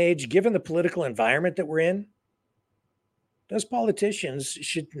day and age, given the political environment that we're in, those politicians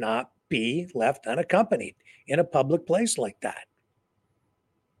should not be left unaccompanied in a public place like that.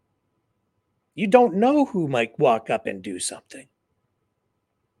 You don't know who might walk up and do something,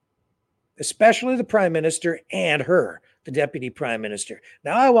 especially the Prime Minister and her, the Deputy Prime Minister.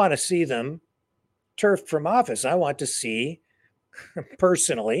 Now, I want to see them turfed from office. I want to see,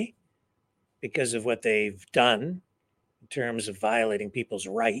 personally, because of what they've done in terms of violating people's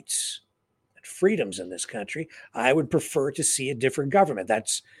rights and freedoms in this country, I would prefer to see a different government.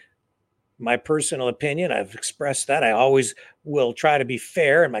 That's my personal opinion. I've expressed that. I always will try to be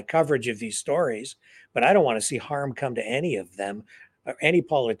fair in my coverage of these stories, but I don't want to see harm come to any of them or any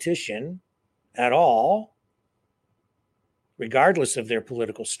politician at all, regardless of their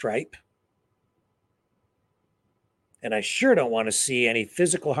political stripe. And I sure don't want to see any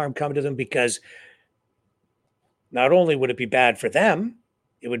physical harm come to them, because not only would it be bad for them,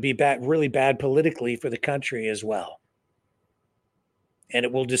 it would be really bad politically for the country as well. And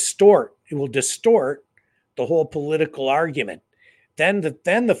it will distort the whole political argument. Then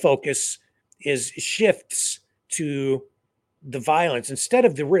the focus shifts to the violence instead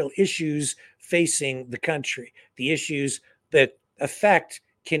of the real issues facing the country, the issues that affect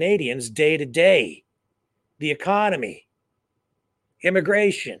Canadians day to day, the economy,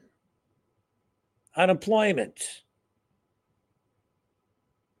 immigration, unemployment,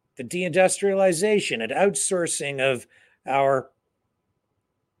 the deindustrialization and outsourcing of our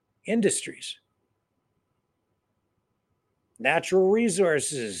industries, natural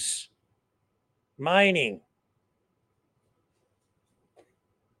resources, mining.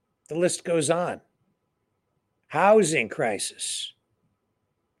 The list goes on. Housing crisis.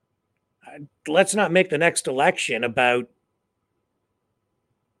 Let's not make the next election about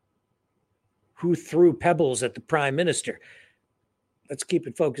who threw pebbles at the Prime Minister. Let's keep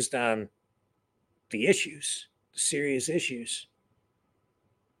it focused on the issues, the serious issues.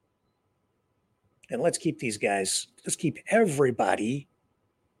 And let's keep everybody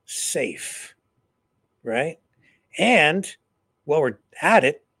safe, right? And while we're at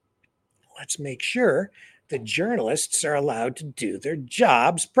it, let's make sure that journalists are allowed to do their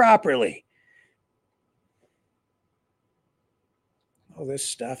jobs properly. All this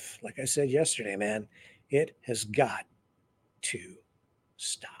stuff, like I said yesterday, man, it has got to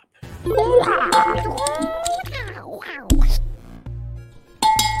stop.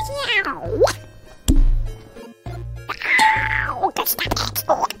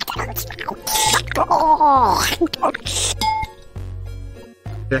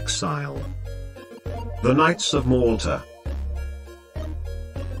 Exile. The Knights of Malta.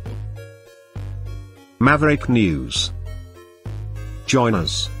 Maverick News. Join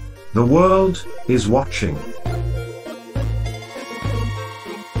us. The world is watching.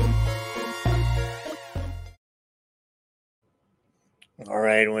 All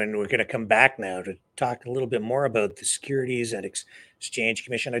right, when we're going to come back now to talk a little bit more about the Securities and Exchange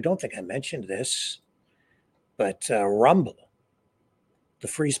Commission. I don't think I mentioned this, but Rumble, the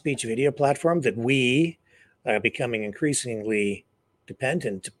free speech video platform that we are becoming increasingly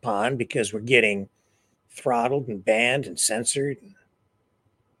dependent upon because we're getting throttled and banned and censored and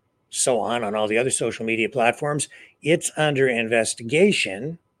so on all the other social media platforms. It's under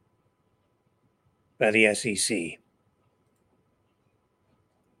investigation by the SEC.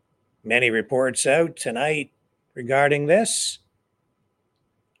 Many reports out tonight regarding this.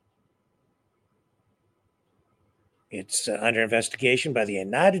 It's under investigation by the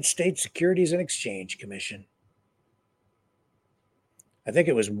United States Securities and Exchange Commission. I think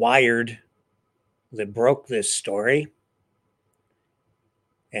it was Wired that broke this story.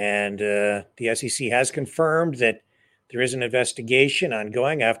 And the SEC has confirmed that there is an investigation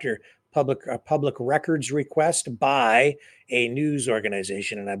ongoing after a public records request by a news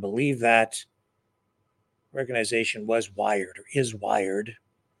organization. And I believe that organization was Wired, or is Wired,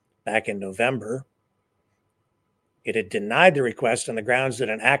 back in November. It had denied the request on the grounds that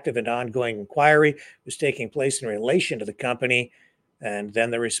an active and ongoing inquiry was taking place in relation to the company. And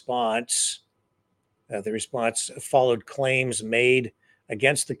then the response followed claims made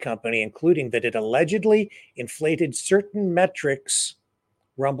against the company, including that it allegedly inflated certain metrics.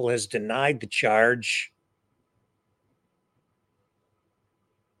 Rumble has denied the charge.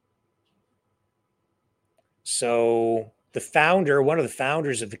 So one of the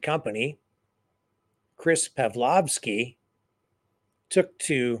founders of the company, Chris Pavlovsky, took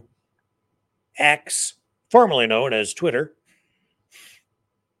to X, formerly known as Twitter,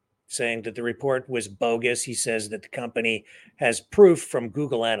 saying that the report was bogus. He says that the company has proof from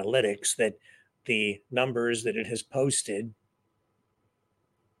Google Analytics that the numbers that it has posted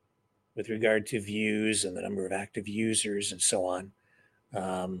with regard to views and the number of active users and so on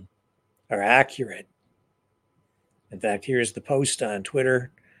are accurate. In fact, here's the post on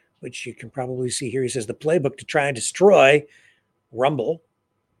Twitter, which you can probably see here. He says, the playbook to try and destroy Rumble.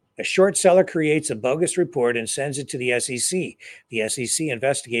 A short seller creates a bogus report and sends it to the SEC. The SEC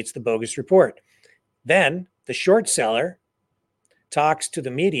investigates the bogus report. Then the short seller talks to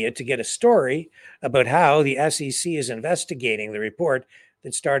the media to get a story about how the SEC is investigating the report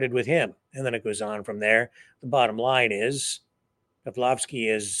that started with him. And then it goes on from there. The bottom line is Pavlovsky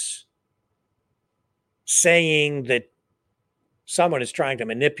is saying that someone is trying to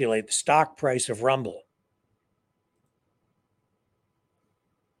manipulate the stock price of Rumble,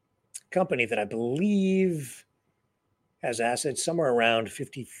 a company that I believe has assets somewhere around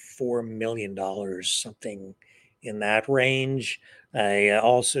 $54 million, something in that range. I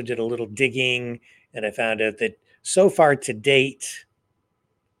also did a little digging and I found out that so far to date,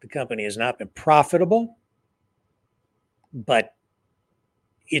 the company has not been profitable, but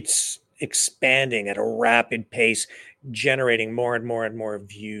it's expanding at a rapid pace, generating more and more and more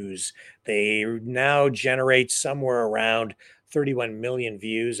views. They now generate somewhere around 31 million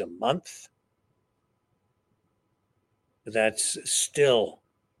views a month. That's still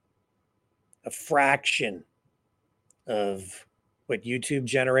a fraction of what YouTube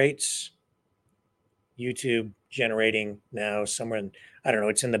generates. YouTube generating now somewhere in, I don't know,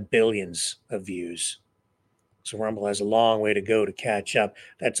 it's in the billions of views. So Rumble has a long way to go to catch up.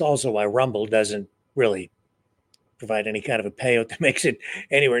 That's also why Rumble doesn't really provide any kind of a payout that makes it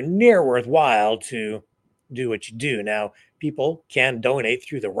anywhere near worthwhile to do what you do. Now, people can donate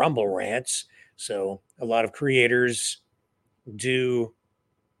through the Rumble rants. So a lot of creators do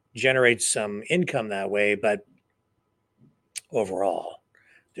generate some income that way, but overall,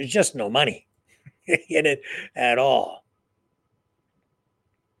 there's just no money in it at all.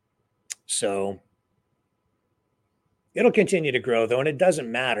 So it'll continue to grow, though, and it doesn't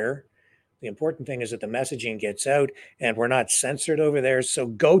matter. The important thing is that the messaging gets out and we're not censored over there. So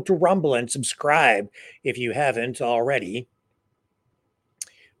go to Rumble and subscribe if you haven't already.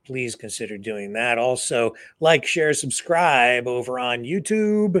 Please consider doing that. Also, like, share, subscribe over on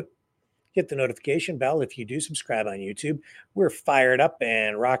YouTube. Hit the notification bell if you do subscribe on YouTube. We're fired up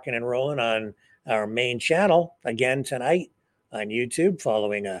and rocking and rolling on our main channel again tonight on YouTube,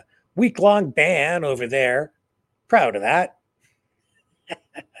 following a week-long ban over there. Proud of that.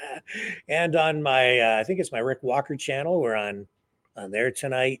 And on my, I think it's my Rick Walker channel, we're on there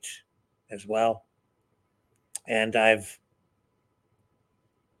tonight as well. And I've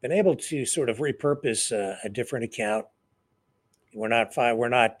been able to sort of repurpose a different account. We're not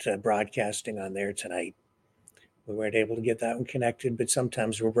broadcasting on there tonight, We weren't able to get that one connected, but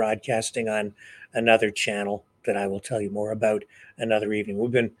sometimes we're broadcasting on another channel that I will tell you more about another evening.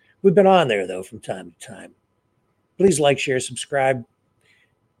 We've been on there though from time to time. Please like, share, subscribe.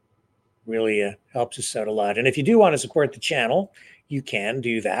 Really helps us out a lot. And if you do want to support the channel, you can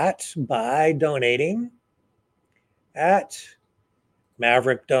do that by donating at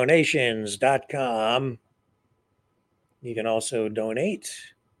maverickdonations.com. You can also donate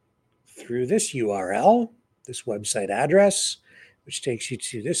through this URL, this website address, which takes you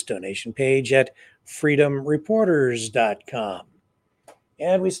to this donation page at freedomreporters.com.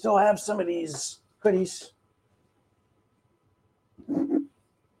 And we still have some of these hoodies.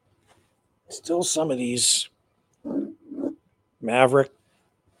 Still some of these Maverick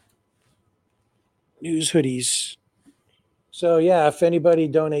news hoodies. So yeah, if anybody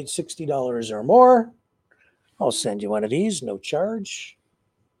donates $60 or more, I'll send you one of these, no charge.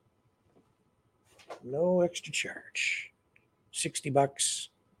 No extra charge. $60,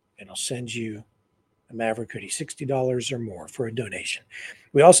 and I'll send you a Maverick hoodie, $60 or more for a donation.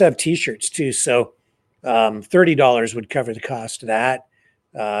 We also have t-shirts too, so $30 would cover the cost of that,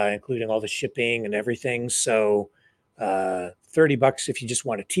 including all the shipping and everything. So $30 if you just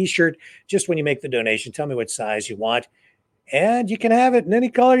want a t-shirt. Just when you make the donation, tell me what size you want, and you can have it in any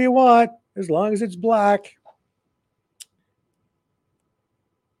color you want as long as it's black.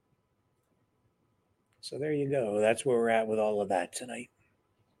 So there you go. That's where we're at with all of that tonight.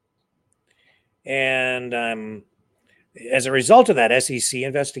 And as a result of that SEC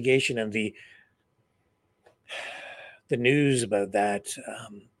investigation and the news about that,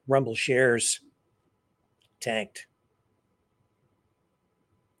 Rumble shares tanked.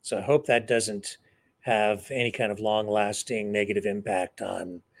 So I hope that doesn't have any kind of long-lasting negative impact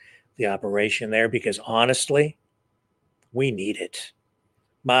on the operation there, because honestly, we need it.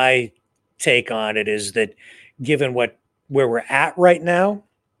 My take on it is that given where we're at right now,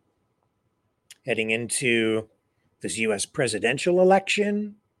 heading into this U.S. presidential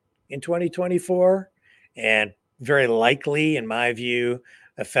election in 2024, and very likely, in my view,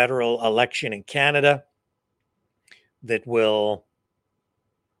 a federal election in Canada that will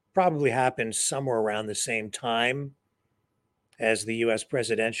probably happen somewhere around the same time as the U.S.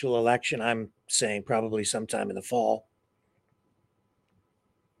 presidential election. I'm saying probably sometime in the fall.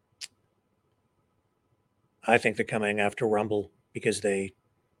 I think they're coming after Rumble because they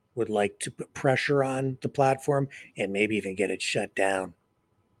would like to put pressure on the platform and maybe even get it shut down.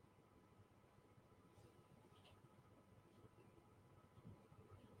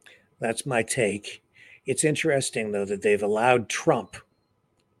 That's my take. It's interesting, though, that they've allowed Trump,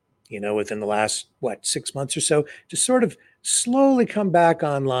 within the last, 6 months or so, to sort of slowly come back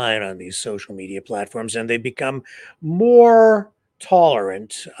online on these social media platforms, and they've become more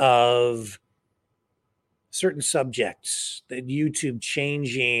tolerant of certain subjects, that YouTube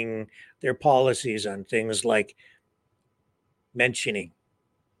changing their policies on things like mentioning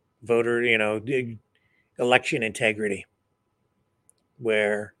voter, election integrity,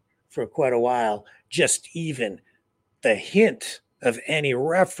 where for quite a while, just even the hint of any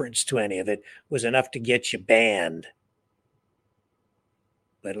reference to any of it was enough to get you banned.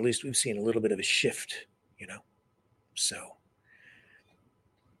 But at least we've seen a little bit of a shift, so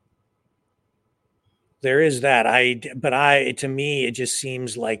there is that. To me, it just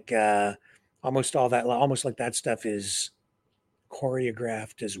seems like almost like that stuff is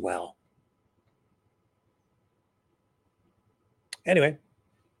choreographed as well. Anyway,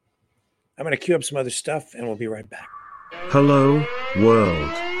 I'm going to queue up some other stuff and we'll be right back. Hello,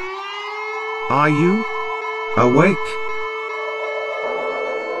 world. Are you awake?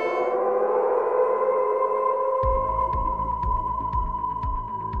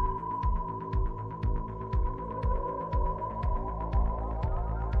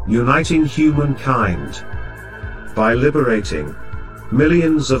 Uniting humankind by liberating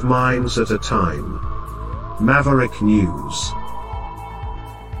millions of minds at a time. Maverick News.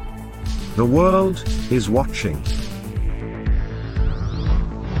 The world is watching.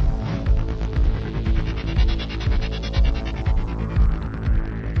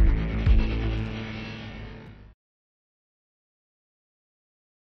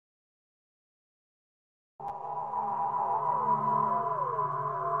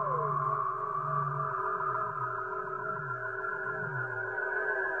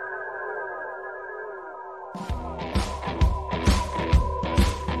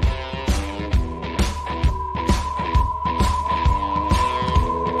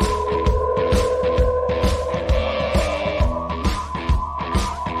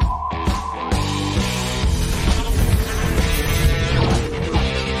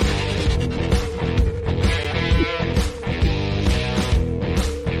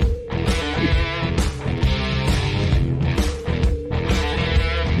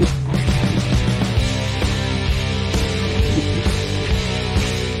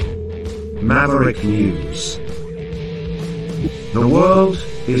 Maverick News. The world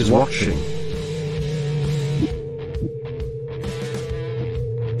is watching.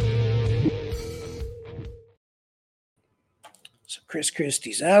 So Chris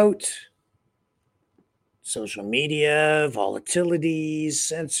Christie's out. Social media, volatilities,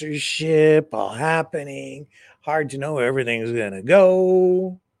 censorship, all happening. Hard to know where everything's going to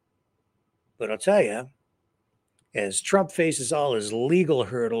go. But I'll tell you, as Trump faces all his legal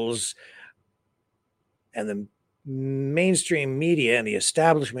hurdles and the mainstream media and the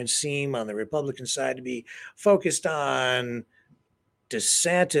establishment seem on the Republican side to be focused on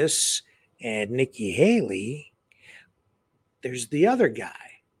DeSantis and Nikki Haley, there's the other guy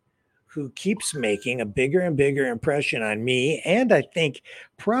who keeps making a bigger and bigger impression on me, and I think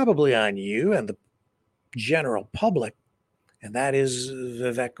probably on you and the general public, and that is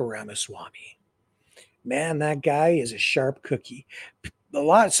Vivek Ramaswamy. Man, that guy is a sharp cookie.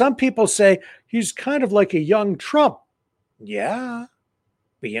 Some people say he's kind of like a young Trump. Yeah,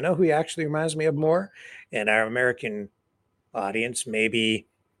 but you know who he actually reminds me of more? And our American audience maybe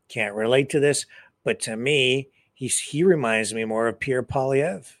can't relate to this, but to me, he reminds me more of Pierre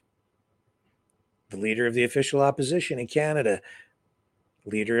Poilievre, the leader of the official opposition in Canada,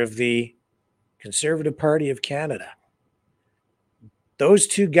 leader of the Conservative Party of Canada. Those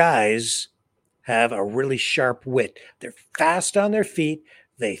two guys have a really sharp wit. They're fast on their feet.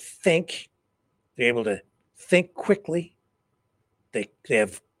 They think. They're able to think quickly. They're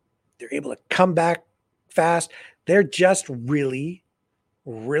able to come back fast. They're just really,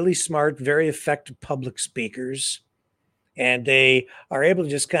 really smart, very effective public speakers. And they are able to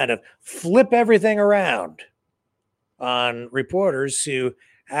just kind of flip everything around on reporters who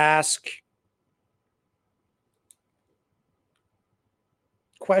ask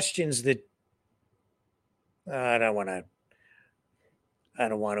questions that I don't want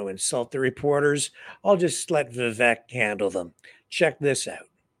to insult the reporters. I'll just let Vivek handle them. Check this out.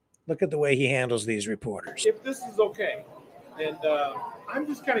 Look at the way he handles these reporters. If this is okay, and I'm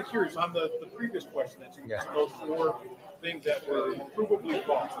just kind of curious on the previous question that you those four things that were provably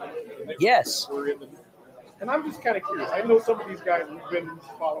false. Yes. And I'm just kind of curious. I know some of these guys, we've been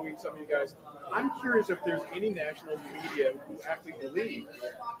following some of you guys. I'm curious if there's any national media who actually believe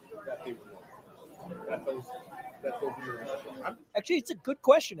that they were wrong. Actually, it's a good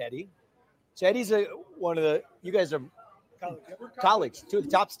question, Eddie. So Eddie's you guys are colleagues, two of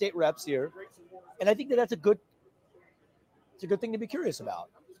the top state reps here. And I think that's a good thing to be curious about.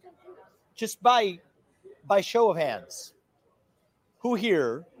 Just by show of hands, who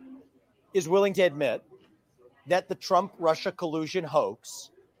here is willing to admit that the Trump-Russia collusion hoax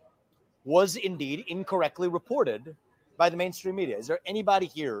was indeed incorrectly reported by the mainstream media? Is there anybody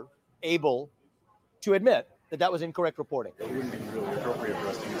here able to admit that was incorrect reporting? It wouldn't be really appropriate for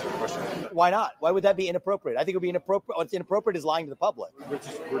us to answer a question like that. Why not? Why would that be inappropriate? I think it would be inappropriate. What's inappropriate is lying to the public.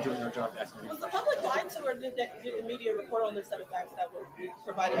 We're doing our job asking you. Was the public lied to, or did the media report on the set of facts that were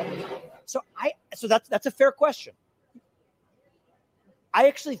provided? So that's a fair question. I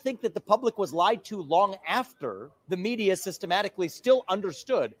actually think that the public was lied to long after the media systematically still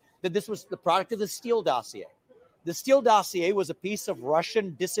understood that this was the product of the Steele dossier. The Steele dossier was a piece of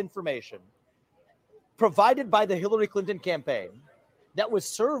Russian disinformation provided by the Hillary Clinton campaign that was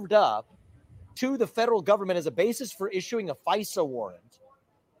served up to the federal government as a basis for issuing a FISA warrant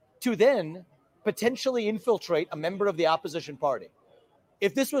to then potentially infiltrate a member of the opposition party.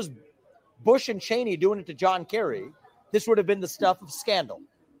 If this was Bush and Cheney doing it to John Kerry, this would have been the stuff of scandal,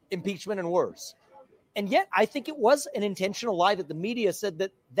 impeachment, and worse. And yet, I think it was an intentional lie that the media said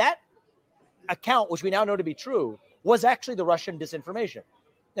that account, which we now know to be true, was actually the Russian disinformation.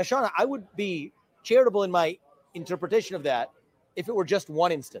 Now, Shauna, I would be charitable in my interpretation of that if it were just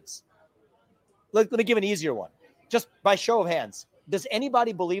one instance. Let me give an easier one. Just by show of hands, does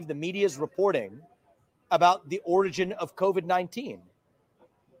anybody believe the media's reporting about the origin of COVID-19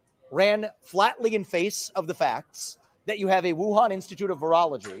 ran flatly in face of the facts that you have a Wuhan Institute of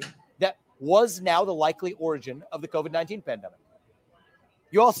Virology that was now the likely origin of the COVID-19 pandemic?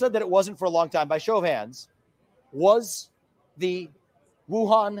 You all said that it wasn't for a long time. By show of hands, was the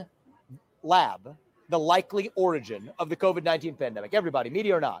Wuhan lab the likely origin of the COVID-19 pandemic? Everybody,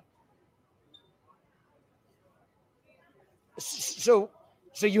 media or not. So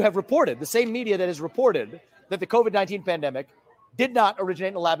you have reported, the same media that has reported that the COVID-19 pandemic did not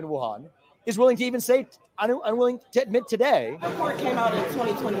originate in a lab in Wuhan is willing to even say, unwilling to admit today. The report came out in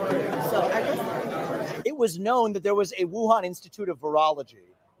 2023, so I guess it was known that there was a Wuhan Institute of Virology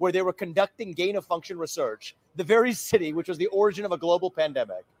where they were conducting gain-of-function research, the very city which was the origin of a global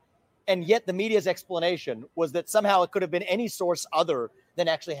pandemic. And yet the media's explanation was that somehow it could have been any source other than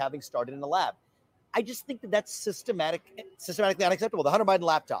actually having started in a lab. I just think that that's systematically unacceptable. The Hunter Biden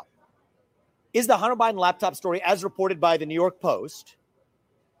laptop. Is the Hunter Biden laptop story, as reported by the New York Post,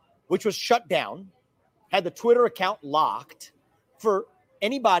 which was shut down, had the Twitter account locked for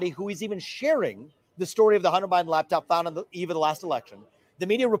anybody who is even sharing the story of the Hunter Biden laptop found on the eve of the last election? The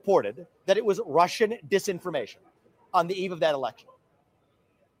media reported that it was Russian disinformation on the eve of that election.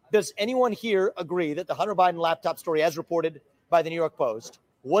 Does anyone here agree that the Hunter Biden laptop story, as reported by the New York Post,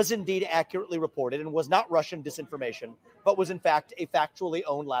 was indeed accurately reported and was not Russian disinformation, but was in fact a factually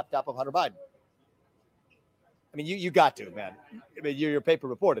owned laptop of Hunter Biden? I mean, you got to, man. I mean, your paper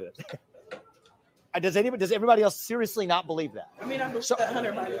reported it. Does everybody else seriously not believe that? I mean, I believe that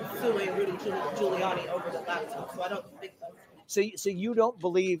Hunter Biden was suing Rudy Giuliani over the laptop, so I don't think so. So you don't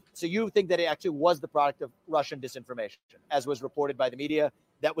believe, so you think that it actually was the product of Russian disinformation, as was reported by the media?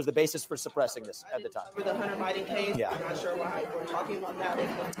 That was the basis for suppressing this at the time. For the Hunter Biden case, yeah. I'm not sure why we're talking about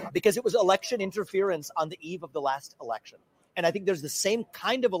that. Because it was election interference on the eve of the last election. And I think there's the same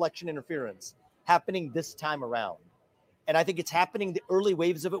kind of election interference happening this time around. And I think it's happening, the early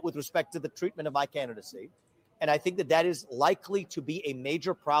waves of it with respect to the treatment of my candidacy. And I think that that is likely to be a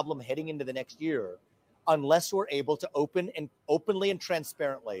major problem heading into the next year, unless we're able to openly and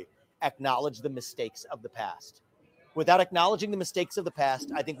transparently acknowledge the mistakes of the past. Without acknowledging the mistakes of the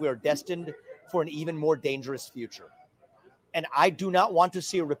past, I think we are destined for an even more dangerous future. And I do not want to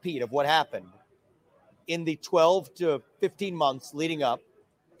see a repeat of what happened in the 12 to 15 months leading up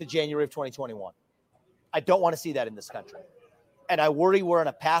to January of 2021. I don't want to see that in this country. And I worry we're on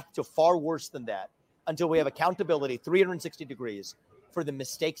a path to far worse than that until we have accountability 360 degrees for the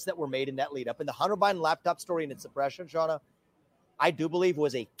mistakes that were made in that lead up. And the Hunter Biden laptop story and its suppression, Shauna, I do believe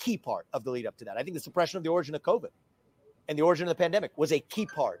was a key part of the lead up to that. I think the suppression of the origin of COVID and the origin of the pandemic was a key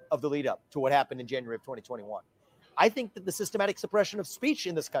part of the lead up to what happened in January of 2021. I think that the systematic suppression of speech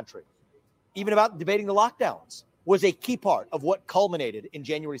in this country, even about debating the lockdowns, was a key part of what culminated in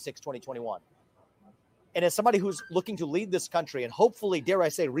January 6, 2021. And as somebody who's looking to lead this country and hopefully, dare I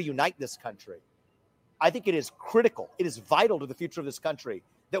say, reunite this country, I think it is critical, it is vital to the future of this country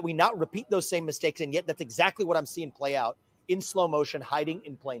that we not repeat those same mistakes. And yet that's exactly what I'm seeing play out in slow motion, hiding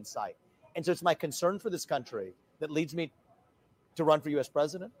in plain sight. And so it's my concern for this country that leads me to run for U.S.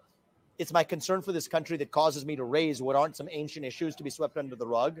 president. It's my concern for this country that causes me to raise what aren't some ancient issues to be swept under the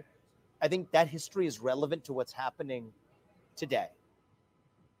rug. I think that history is relevant to what's happening today.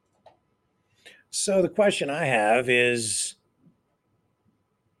 So the question I have is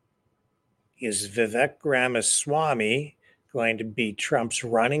Vivek Ramaswamy going to be Trump's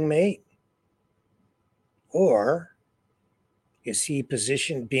running mate? Or is he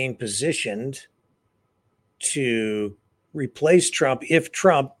being positioned to replace Trump if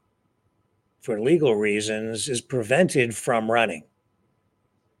Trump, for legal reasons, is prevented from running?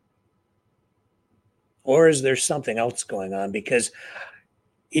 Or is there something else going on? Because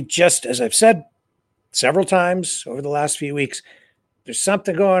it just, as I've said several times over the last few weeks, there's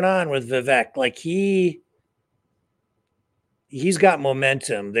something going on with Vivek. Like he's got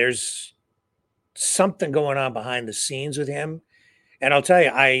momentum. There's something going on behind the scenes with him. And I'll tell you,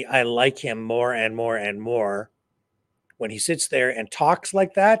 I like him more and more and more when he sits there and talks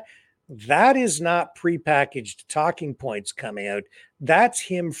like that. That is not prepackaged talking points coming out. That's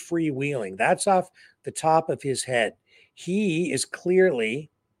him freewheeling. That's off the top of his head. He is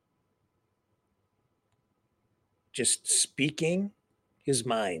clearly just speaking his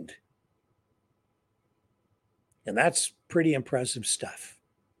mind. And that's pretty impressive stuff.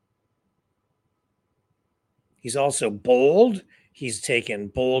 He's also bold. He's taken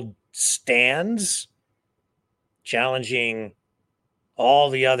bold stands, challenging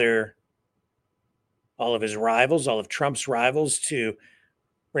all of his rivals, all of Trump's rivals, to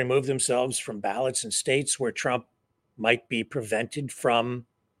remove themselves from ballots in states where Trump might be prevented from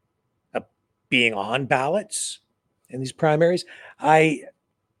being on ballots in these primaries. I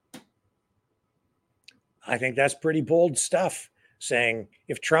think that's pretty bold stuff, saying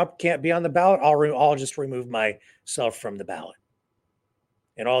if Trump can't be on the ballot, I'll just remove myself from the ballot.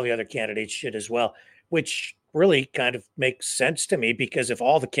 And all the other candidates should as well, which really kind of makes sense to me, because if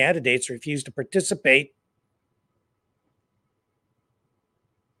all the candidates refuse to participate,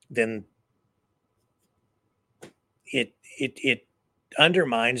 then it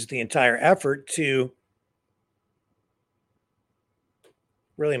undermines the entire effort to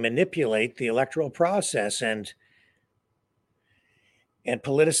really manipulate the electoral process and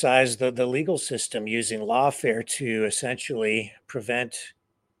politicize the legal system using lawfare to essentially prevent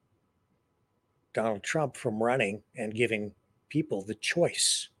Donald Trump from running and giving people the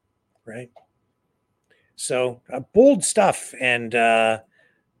choice, right? So bold stuff, and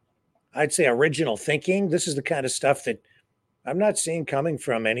I'd say original thinking. This is the kind of stuff that I'm not seeing coming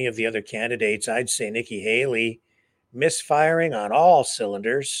from any of the other candidates. I'd say Nikki Haley misfiring on all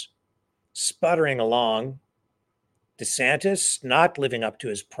cylinders, sputtering along. DeSantis not living up to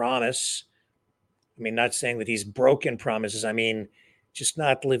his promise. I mean, not saying that he's broken promises. I mean, just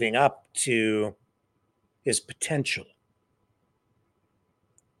not living up to his potential.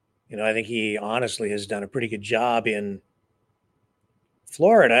 You know, I think he honestly has done a pretty good job in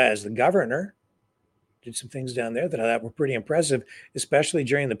Florida as the governor. Did some things down there that I thought were pretty impressive, especially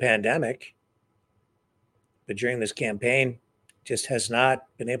during the pandemic. But during this campaign, just has not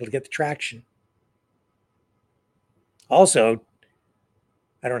been able to get the traction. Also,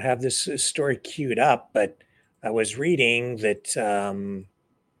 I don't have this story queued up, but I was reading that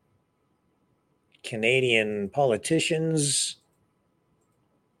Canadian politicians,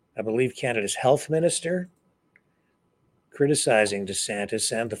 I believe Canada's health minister, criticizing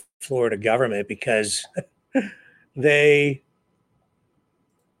DeSantis and the Florida government because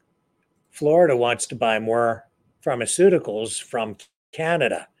Florida wants to buy more pharmaceuticals from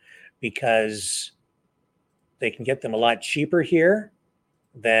Canada because they can get them a lot cheaper here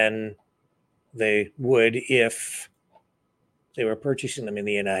than they would if they were purchasing them in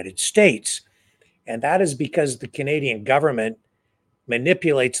the United States. And that is because the Canadian government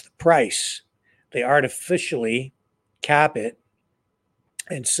manipulates the price. They artificially cap it.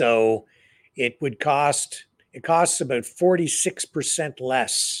 And so it costs about 46%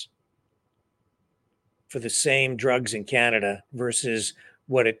 less for the same drugs in Canada versus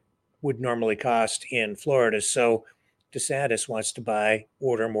what it would normally cost in Florida. So DeSantis wants to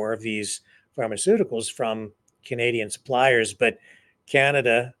order more of these pharmaceuticals from Canadian suppliers, but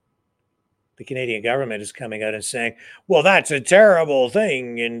the Canadian government is coming out and saying, well, that's a terrible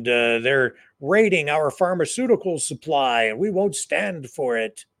thing, and they're raiding our pharmaceutical supply, and we won't stand for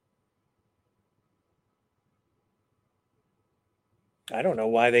it. I don't know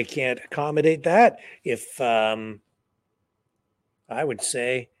why they can't accommodate that. If I would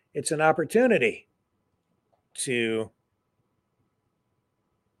say it's an opportunity to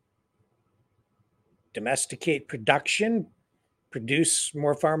domesticate production, produce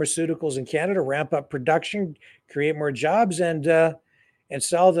more pharmaceuticals in Canada, ramp up production, create more jobs, and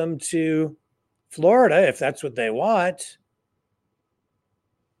sell them to Florida if that's what they want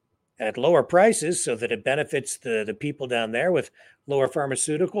at lower prices, so that it benefits the people down there with lower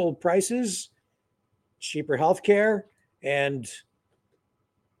pharmaceutical prices, cheaper healthcare, and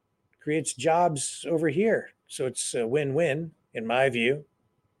creates jobs over here. So it's a win-win in my view.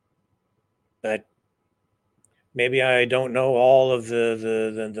 But maybe I don't know all of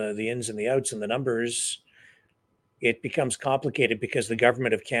the ins and the outs and the numbers. It becomes complicated because the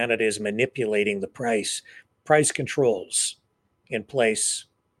government of Canada is manipulating the price controls in place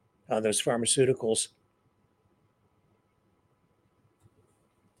on those pharmaceuticals.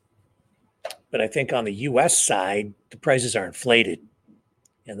 But I think on the U.S. side, the prices are inflated,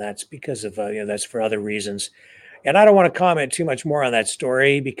 and that's because of that's for other reasons. And I don't want to comment too much more on that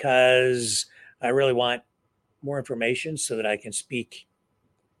story because I really want more information so that I can speak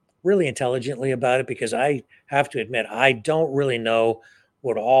really intelligently about it, because I have to admit I don't really know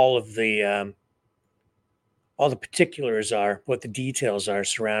what all the particulars are, what the details are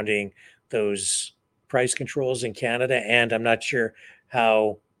surrounding those price controls in Canada, and I'm not sure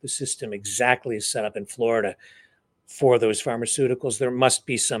how the system exactly is set up in Florida for those pharmaceuticals. There must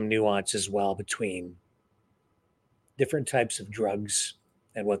be some nuance as well between different types of drugs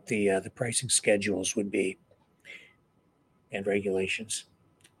and what the pricing schedules would be and regulations.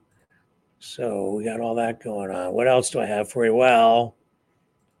 So we got all that going on. What else do I have for you? Well,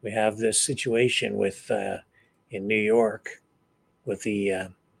 we have this situation with in New York with the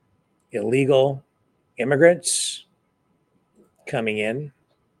illegal immigrants coming in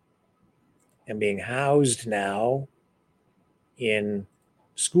and being housed now in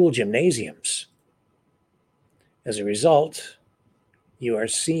school gymnasiums. As a result, you are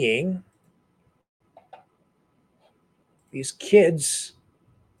seeing these kids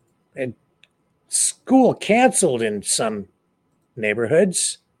and school canceled in some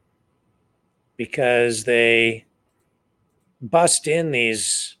neighborhoods because they bust in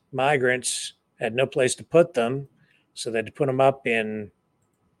these migrants, had no place to put them, so they had to put them up in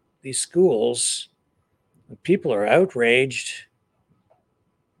these schools. People are outraged.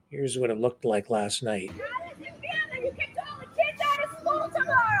 Here's what it looked like last night. How does it feel that you kicked all the kids out of school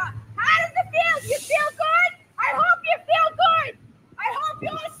tomorrow? How does it feel? You feel good? I hope you feel good. I hope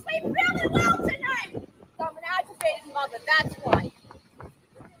you'll sleep really well tonight. So I'm an agitated mother, that's why.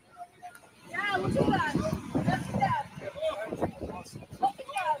 Yeah, look at that.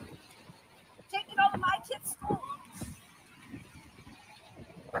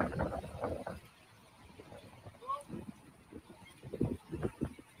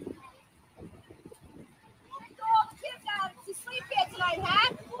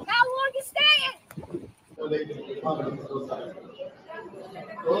 Todos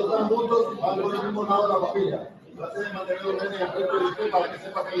están juntos, van por el mismo lado de la papilla. Trate de mantener los nenes enfrente de usted para que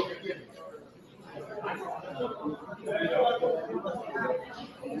sepa qué es lo que quiere.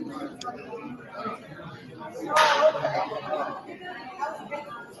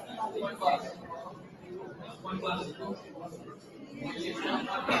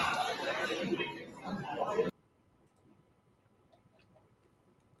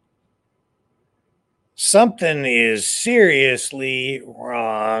 Something is seriously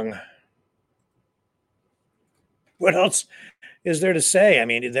wrong. What else is there to say? I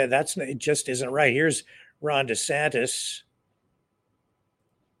mean, that's it just isn't right. Here's Ron DeSantis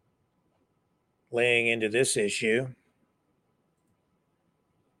laying into this issue.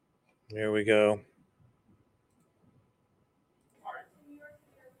 There we go.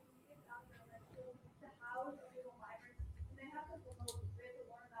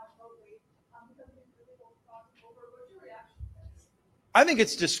 I think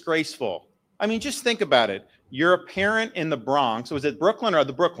it's disgraceful. I mean, just think about it. You're a parent in the Bronx. Was it Brooklyn or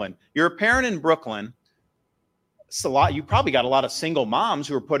the Brooklyn? You're a parent in Brooklyn. It's a lot. You probably got a lot of single moms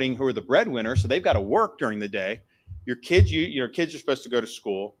who are the breadwinners, so they've got to work during the day. Your kids are supposed to go to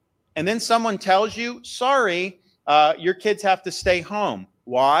school, and then someone tells you, "Sorry, your kids have to stay home."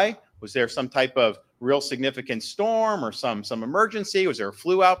 Why? Was there some type of real significant storm or some emergency? Was there a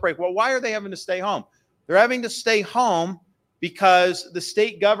flu outbreak? Well, why are they having to stay home? They're having to stay home because the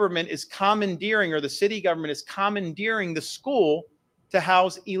state government is commandeering, or the city government is commandeering, the school to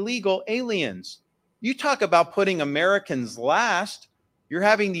house illegal aliens. You talk about putting Americans last. You're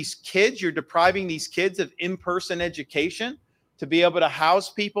having these kids, you're depriving these kids of in-person education to be able to house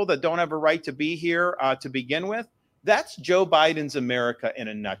people that don't have a right to be here to begin with. That's Joe Biden's America in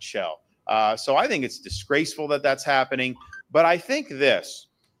a nutshell. So I think it's disgraceful that that's happening. But I think this,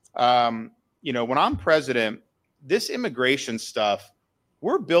 when I'm president, this immigration stuff,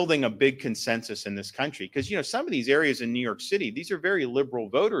 we're building a big consensus in this country because, some of these areas in New York City, these are very liberal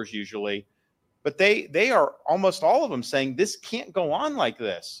voters usually, but they are almost all of them saying this can't go on like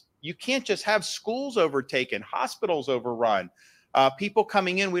this. You can't just have schools overtaken, hospitals overrun, people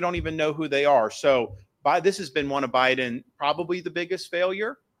coming in, we don't even know who they are. So this has been one of Biden, probably the biggest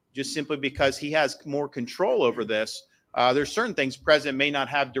failure, just simply because he has more control over this. There's certain things president may not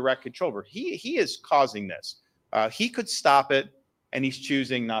have direct control over. He is causing this. He could stop it, and he's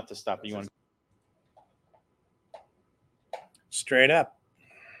choosing not to stop it. Straight up.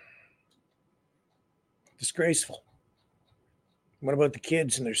 Disgraceful. What about the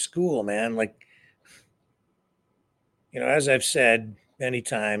kids in their school, man? As I've said many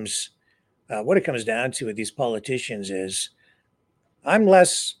times, what it comes down to with these politicians is I'm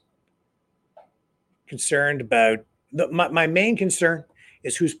less concerned about my main concern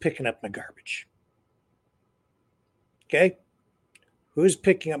is who's picking up my garbage. Okay? Who's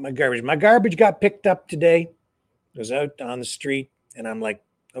picking up my garbage? My garbage got picked up today. I was out on the street and I'm like,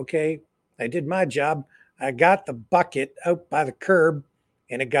 okay, I did my job. I got the bucket out by the curb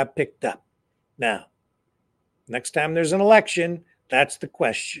and it got picked up. Now, next time there's an election, that's the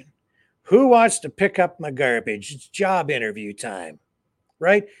question. Who wants to pick up my garbage? It's job interview time,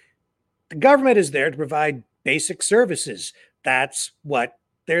 right? The government is there to provide basic services. That's what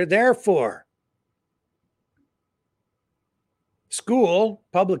they're there for.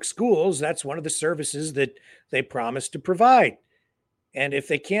 Public schools, that's one of the services that they promise to provide. And if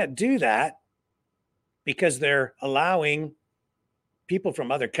they can't do that because they're allowing people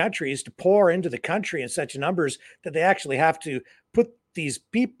from other countries to pour into the country in such numbers that they actually have to put these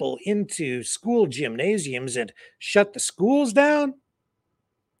people into school gymnasiums and shut the schools down,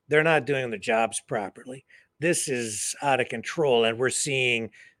 they're not doing their jobs properly. This is out of control, and we're seeing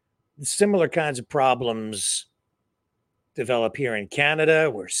similar kinds of problems develop here in Canada.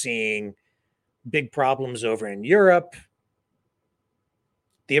 We're seeing big problems over in Europe.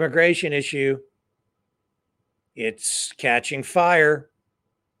 The immigration issue, it's catching fire.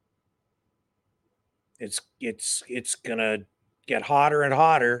 It's gonna get hotter and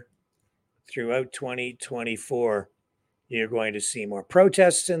hotter throughout 2024. You're going to see more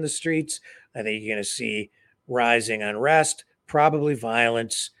protests in the streets. I think you're going to see rising unrest, probably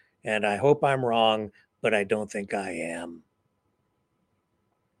violence, and I hope I'm wrong, but I don't think I am.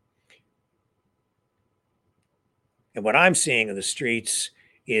 And what I'm seeing in the streets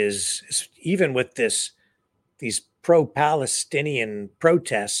is even with these pro-Palestinian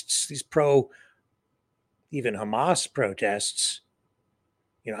protests, these even Hamas protests,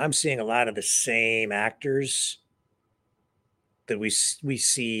 I'm seeing a lot of the same actors that we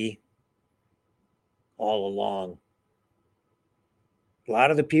see all along. A lot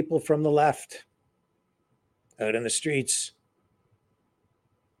of the people from the left, out in the streets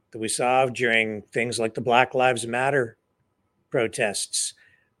that we saw during things like the Black Lives Matter protests.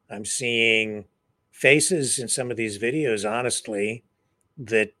 I'm seeing faces in some of these videos, honestly,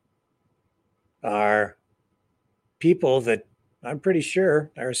 that are people that I'm pretty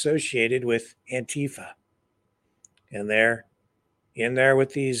sure are associated with Antifa. And they're in there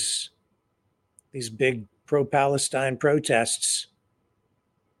with these big pro-Palestine protests.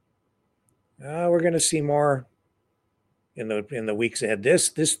 We're going to see more in the weeks ahead.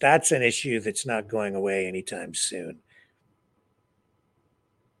 That's an issue that's not going away anytime soon.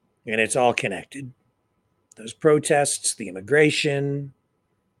 And it's all connected. Those protests, the immigration,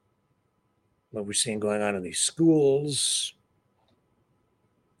 what we're seeing going on in these schools,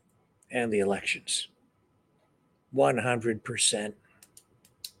 and the elections. 100%.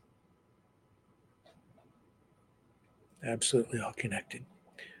 Absolutely all connected.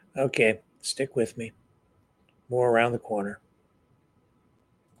 Okay, stick with me. More around the corner.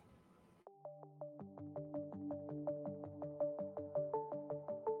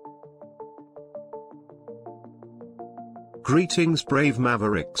 Greetings, brave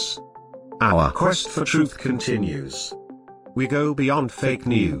Mavericks. Our quest for truth continues. We go beyond fake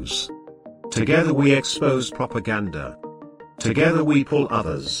news. Together we expose propaganda. Together we pull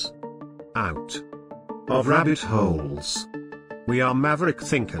others out of rabbit holes. We are maverick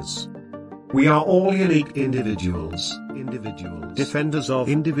thinkers. We are all unique individuals, defenders of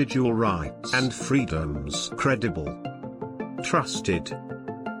individual rights and freedoms, credible, trusted,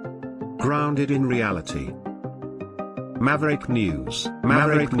 grounded in reality. Maverick News,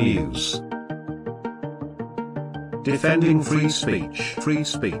 Maverick News. Defending free speech, free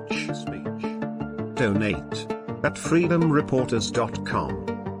speech. Donate at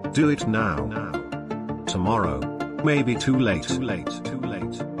freedomreporters.com. Do it now. Tomorrow may be too late.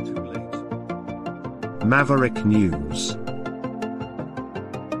 Maverick News.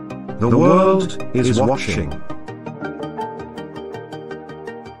 The world is watching.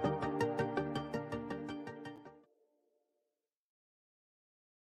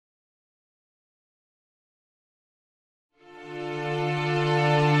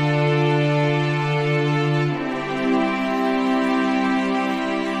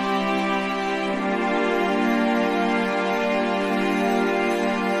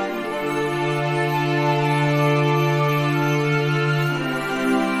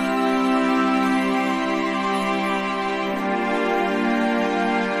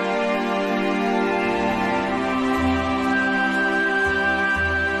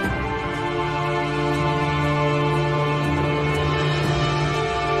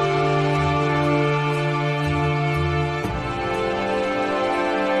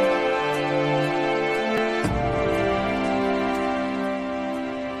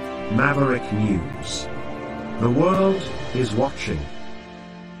 Maverick News. The world is watching.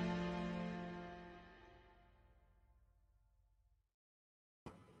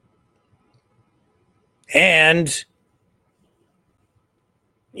 And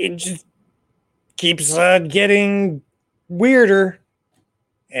it just keeps getting weirder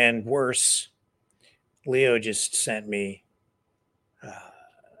and worse. Leo just sent me a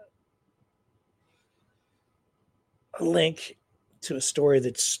link to a story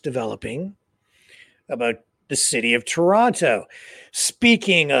that's developing about the city of Toronto.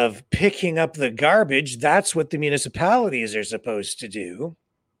 Speaking of picking up the garbage, that's what the municipalities are supposed to do.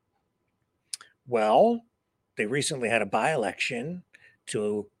 Well, they recently had a by-election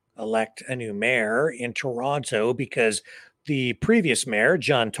to elect a new mayor in Toronto because the previous mayor,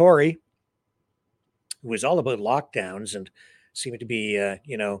 John Tory, who was all about lockdowns and seemed to be,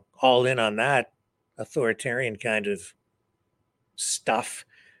 all in on that authoritarian kind of stuff.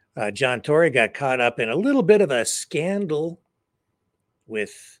 John Tory got caught up in a little bit of a scandal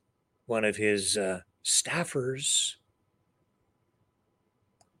with one of his staffers,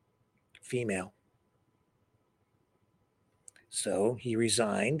 female. So he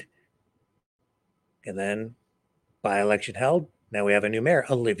resigned, and then by-election held. Now we have a new mayor,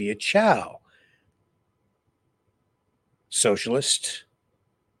 Olivia Chow. Socialist,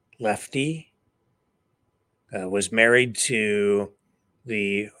 lefty, was married to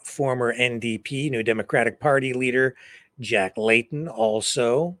the former NDP, New Democratic Party leader, Jack Layton,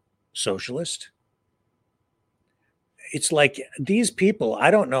 also socialist. It's like these people,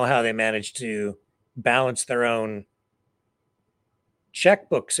 I don't know how they manage to balance their own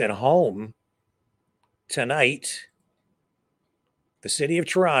checkbooks at home. Tonight, the city of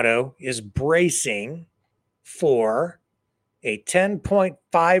Toronto is bracing for a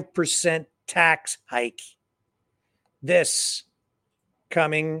 10.5% tax hike. This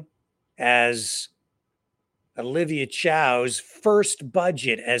coming as Olivia Chow's first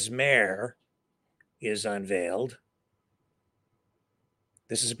budget as mayor is unveiled.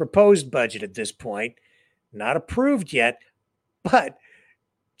 This is a proposed budget at this point, not approved yet, but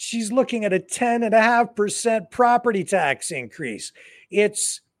she's looking at a 10.5% property tax increase.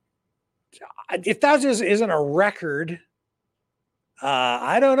 If that isn't a record,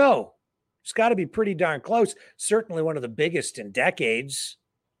 I don't know. It's got to be pretty darn close. Certainly one of the biggest in decades.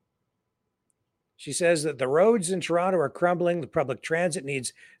 She says that the roads in Toronto are crumbling. The public transit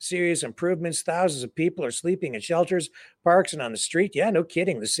needs serious improvements. Thousands of people are sleeping in shelters, parks, and on the street. Yeah, no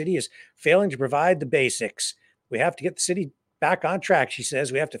kidding. The city is failing to provide the basics. We have to get the city back on track, she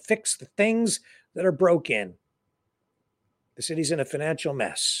says. We have to fix the things that are broken. The city's in a financial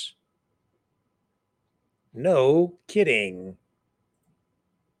mess. No kidding.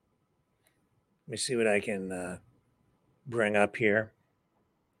 Let me see what I can bring up here.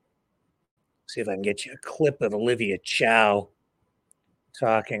 See if I can get you a clip of Olivia Chow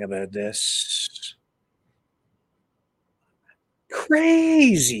talking about this.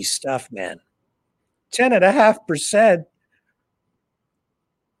 Crazy stuff, man. 10.5%.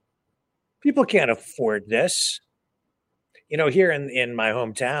 People can't afford this. You know, here in my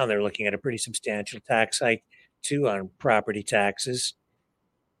hometown, they're looking at a pretty substantial tax hike too on property taxes.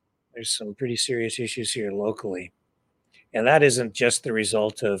 There's some pretty serious issues here locally. And that isn't just the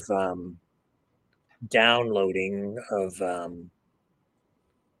result of downloading of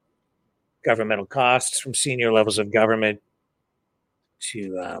governmental costs from senior levels of government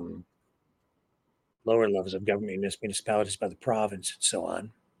to lower levels of government, municipalities by the province, and so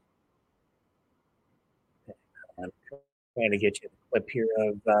on. I'm trying to get you a clip here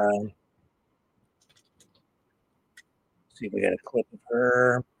of, see if we got a clip of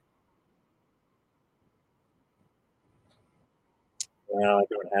her. Well, I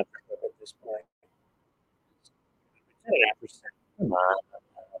don't have a clip at this point. 10.5%. Come on.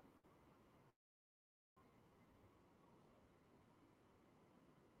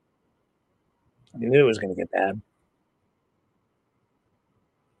 I knew it was going to get bad.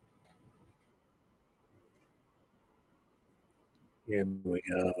 Here we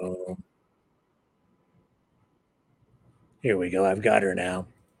go. Here we go. I've got her now.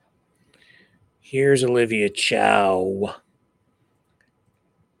 Here's Olivia Chow.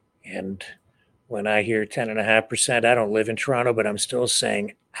 And when I hear 10.5%, I don't live in Toronto, but I'm still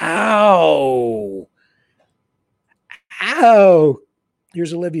saying, ow. Ow.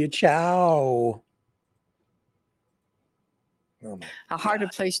 Here's Olivia Chow. Oh a harder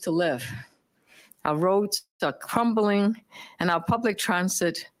place to live. Our roads are crumbling, and our public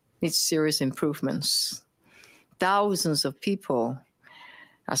transit needs serious improvements. Thousands of people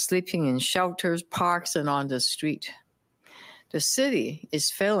are sleeping in shelters, parks, and on the street. The city is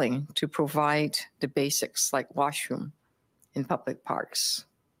failing to provide the basics like washroom in public parks.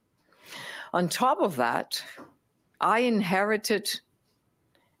 On top of that, I inherited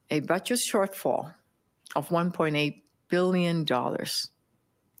a budget shortfall of $1.8 billion.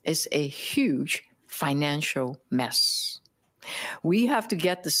 It's a huge financial mess. We have to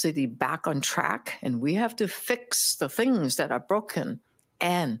get the city back on track, and we have to fix the things that are broken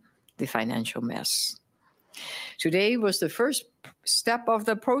and the financial mess. Today was the first step of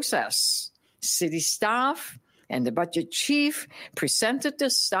the process. City staff and the budget chief presented the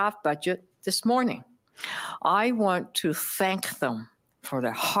staff budget this morning. I want to thank them for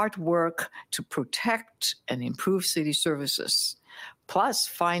their hard work to protect and improve city services, plus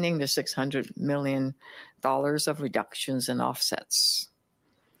finding the $600 million of reductions and offsets.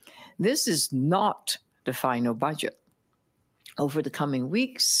 This is not the final budget. Over the coming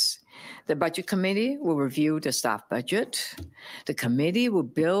weeks, the Budget Committee will review the staff budget. The committee will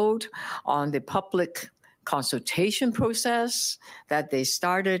build on the public consultation process that they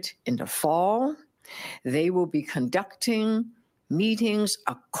started in the fall. They will be conducting meetings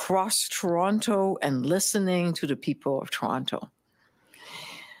across Toronto and listening to the people of Toronto.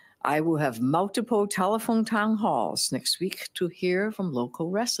 I will have multiple telephone town halls next week to hear from local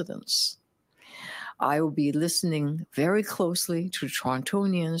residents. I will be listening very closely to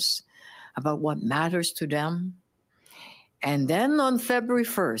Torontonians about what matters to them. And then on February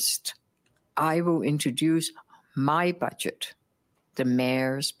 1st, I will introduce my budget, the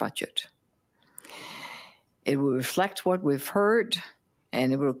mayor's budget. It will reflect what we've heard,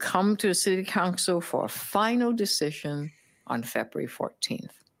 and it will come to the City Council for a final decision on February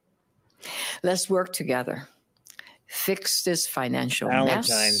 14th. Let's work together. Fix this financial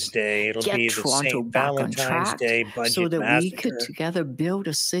Valentine's Day. It'll get be the Toronto St. back on Valentine's track Day budget so that massacre. we could together build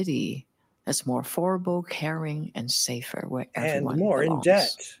a city that's more affordable, caring, and safer where And everyone more belongs. in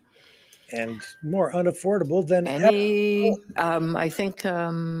debt. and more unaffordable than any. I think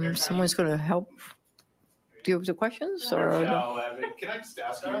someone's going to help deal with the questions. Or can I just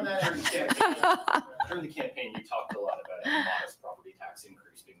ask you? During the campaign, you talked a lot about a modest property tax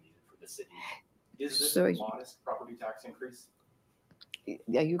increase being needed for the city. Is this a modest property tax increase?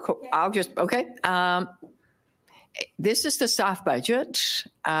 Yeah, I'll just okay. This is the staff budget.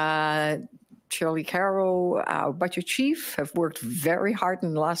 Shirley Carroll, our budget chief, have worked very hard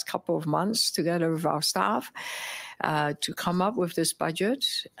in the last couple of months together with our staff to come up with this budget.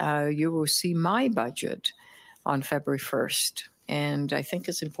 You will see my budget on February 1st. And I think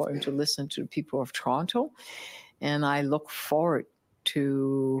it's important to listen to the people of Toronto. And I look forward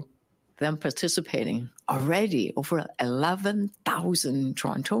to them participating. Already over 11,000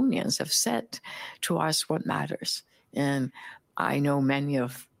 Torontonians have said to us what matters. And I know many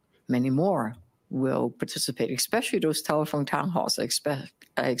more will participate, especially those telephone town halls. I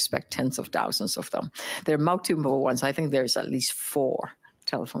expect tens of thousands of them. There are multiple ones. I think there's at least 4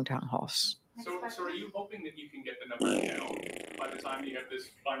 telephone town halls. So are you hoping that you can get the numbers down by the time you have this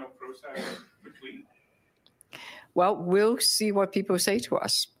final process complete? Well, we'll see what people say to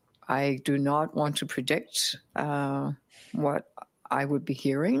us. I do not want to predict what I would be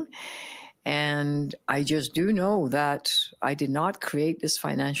hearing. And I just do know that I did not create this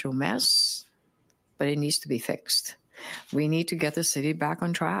financial mess, but it needs to be fixed. We need to get the city back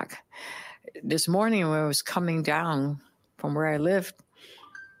on track. This morning when I was coming down from where I lived,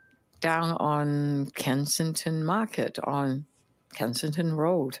 down on Kensington Market, on Kensington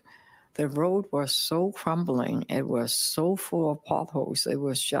Road, the road was so crumbling. It was so full of potholes. It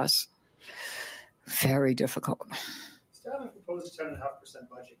was just very difficult. Staff have proposed a 10.5%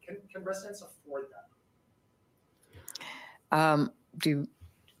 budget. Can residents afford that?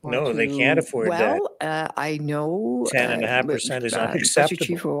 No, they can't afford that. Well, I know 10.5% is unacceptable. Budget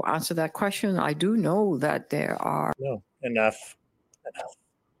chief will answer that question. I do know that there are no enough.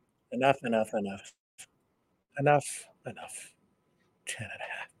 10.5%.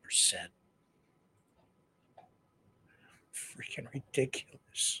 Freaking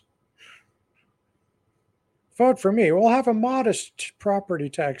ridiculous. Vote for me. We'll have a modest property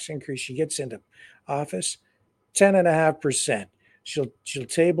tax increase. She gets into office, 10.5%. She'll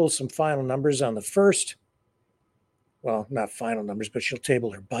table some final numbers on the 1st. Well, not final numbers, but she'll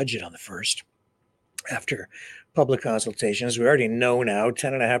table her budget on the 1st after public consultations. We already know now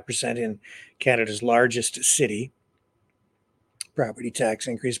 10.5% in Canada's largest city. Property tax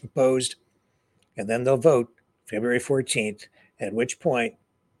increase proposed. And then they'll vote February 14th, at which point,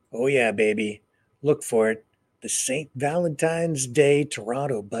 oh yeah, baby, look for it. The St. Valentine's Day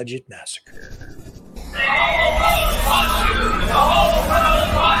Toronto Budget Massacre.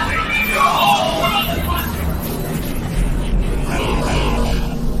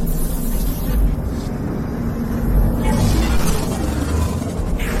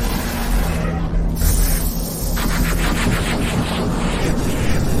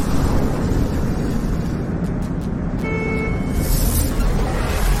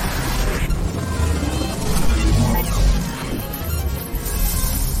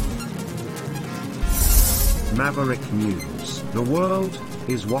 Maverick News. The world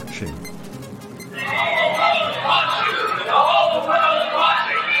is watching.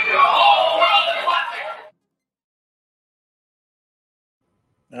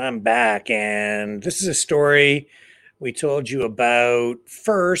 I'm back, and this is a story we told you about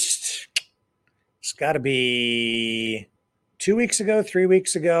first. It's got to be 2 weeks ago, 3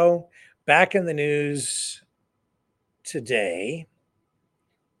 weeks ago. Back in the news today.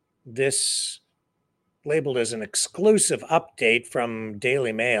 This labeled as an exclusive update from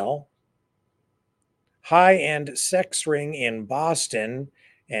Daily Mail. High-end sex ring in Boston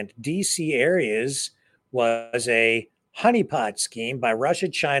and DC areas was a honeypot scheme by Russia,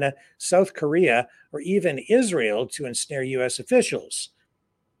 China, South Korea, or even Israel to ensnare U.S. officials.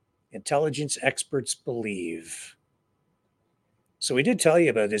 Intelligence experts believe. So we did tell you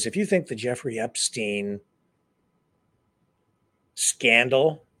about this. If you think the Jeffrey Epstein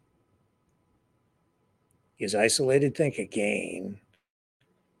scandal is isolated, think again.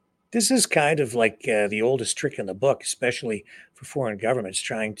 This is kind of like the oldest trick in the book, especially for foreign governments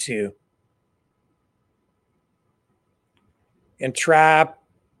trying to entrap,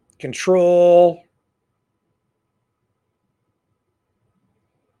 control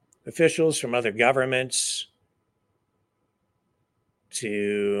officials from other governments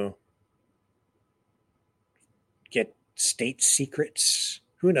to get state secrets.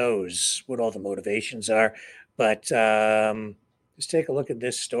 Who knows what all the motivations are, but just take a look at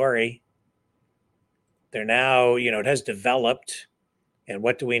this story. They're now, it has developed And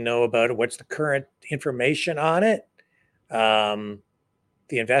what do we know about it? What's the current information on it? The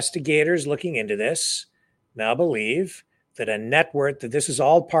investigators looking into this now believe that that this is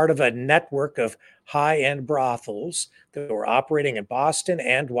all part of a network of high-end brothels that were operating in Boston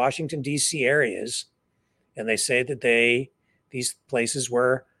and Washington, D.C. areas. And they say that these places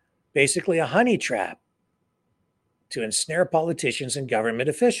were basically a honey trap to ensnare politicians and government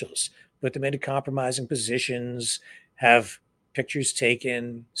officials, put them into compromising positions, have pictures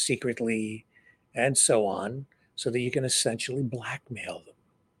taken secretly, and so on, so that you can essentially blackmail them.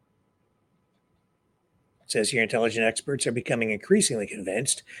 It says here intelligence experts are becoming increasingly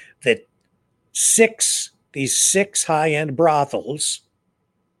convinced that these six high-end brothels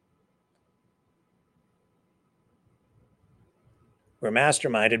were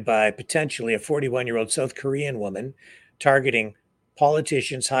masterminded by potentially a 41-year-old South Korean woman targeting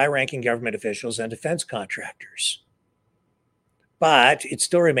politicians, high-ranking government officials, and defense contractors. But it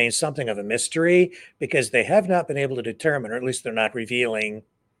still remains something of a mystery because they have not been able to determine, or at least they're not revealing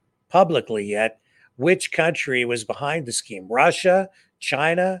publicly yet, which country was behind the scheme. Russia,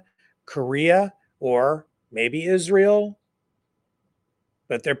 China, Korea, or maybe Israel.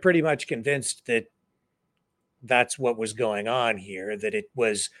 But they're pretty much convinced that that's what was going on here, that it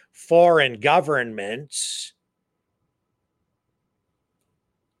was foreign governments,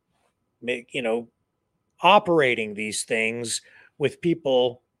 operating these things with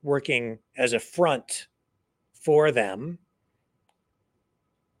people working as a front for them.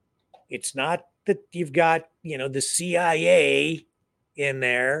 It's not that you've got, the CIA in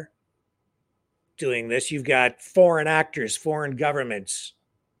there doing this. You've got foreign actors, foreign governments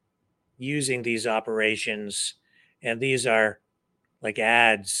using these operations. And these are like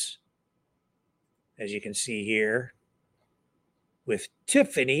ads, as you can see here, with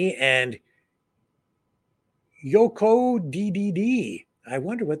Tiffany and Yoko DDD. I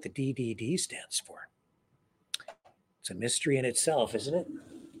wonder what the DDD stands for. It's a mystery in itself, isn't it?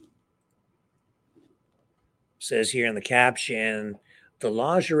 Says here in the caption, the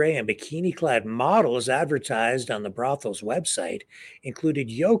lingerie and bikini-clad models advertised on the brothel's website included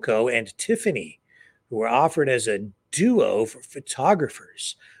Yoko and Tiffany, who were offered as a duo for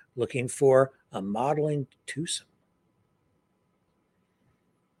photographers looking for a modeling twosome.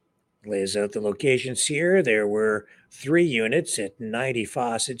 Lays out the locations here. There were 3 units at 90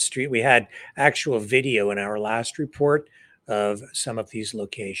 Fawcett Street. We had actual video in our last report of some of these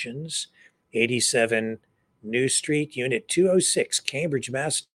locations. 87 New Street, Unit 206, Cambridge,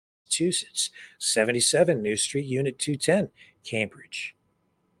 Massachusetts. 77 New Street, Unit 210, Cambridge.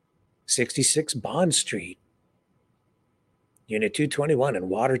 66 Bond Street, Unit 221 in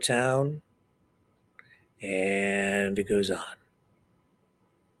Watertown. And it goes on.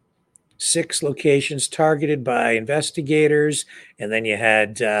 6 locations targeted by investigators. And then you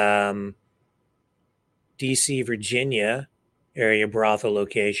had DC, Virginia area brothel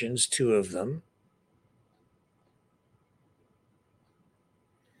locations, 2 of them.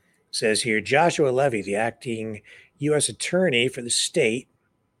 It says here, Joshua Levy, the acting U.S. attorney for the state,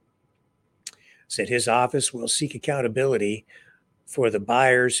 said his office will seek accountability for the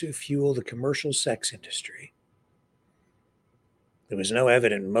buyers who fuel the commercial sex industry. There was no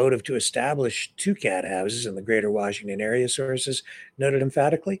evident motive to establish 2 cat houses in the greater Washington area, sources noted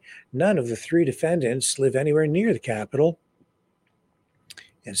emphatically. None of the 3 defendants live anywhere near the capital,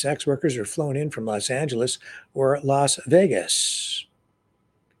 and sex workers are flown in from Los Angeles or Las Vegas.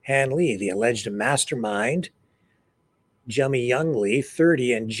 Han Lee, the alleged mastermind, Jummy Young Lee,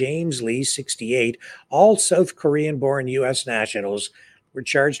 30, and James Lee, 68, all South Korean-born U.S. nationals, were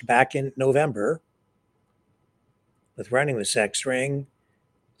charged back in November with running the sex ring.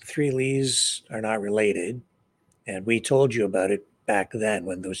 The 3 Lees are not related, and we told you about it back then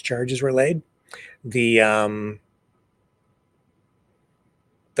when those charges were laid. The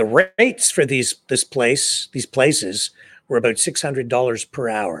rates for these places were about $600 per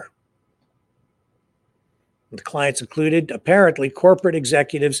hour. The clients included, apparently, corporate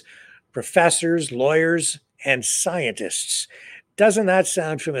executives, professors, lawyers, and scientists. Doesn't that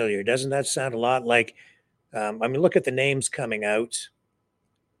sound familiar? Doesn't that sound a lot like, look at the names coming out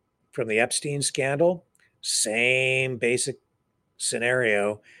from the Epstein scandal. Same basic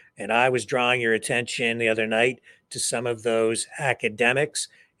scenario. And I was drawing your attention the other night to some of those academics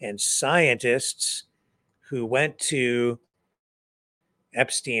and scientists who went to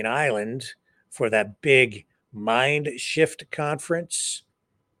Epstein Island for that big Mind Shift conference.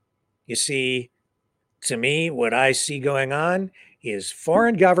 You see, to me, what I see going on is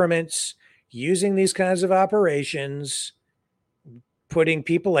foreign governments using these kinds of operations, putting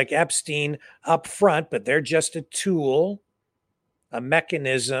people like Epstein up front, but they're just a tool, a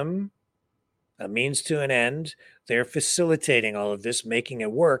mechanism, a means to an end. They're facilitating all of this, making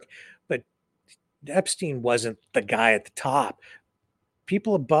it work. But Epstein wasn't the guy at the top.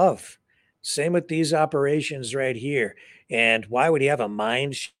 People above. Same with these operations right here. And why would he have a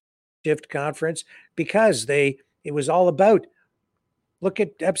mind shift conference? Because it was all about, look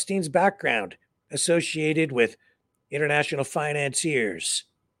at Epstein's background associated with international financiers,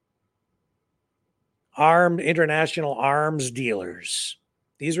 armed international arms dealers.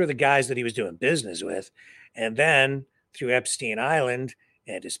 These were the guys that he was doing business with. And then through Epstein Island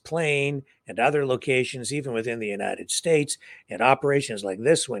and his plane and other locations, even within the United States, and operations like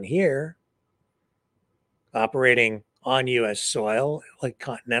this one here, operating on U.S. soil, like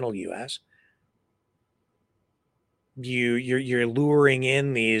continental U.S., you're luring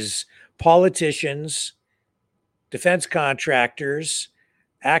in these politicians, defense contractors,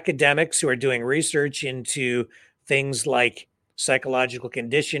 academics who are doing research into things like psychological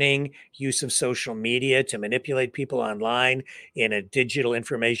conditioning, use of social media to manipulate people online in a digital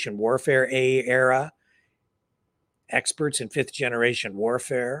information warfare era, experts in fifth generation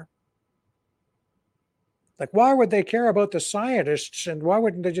warfare. Like, why would they care about the scientists, and why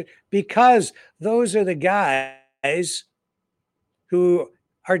wouldn't they? Because those are the guys who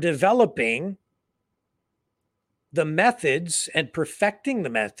are developing the methods and perfecting the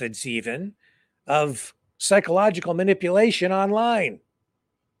methods even of psychological manipulation online.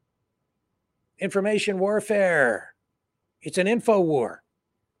 Information warfare. It's an info war.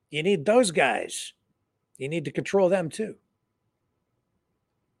 You need those guys. You need to control them too.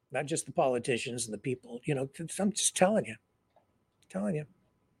 Not just the politicians and the people. I'm just telling you.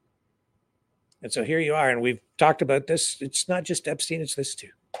 And so here you are, and we've talked about this. It's not just Epstein, it's this too.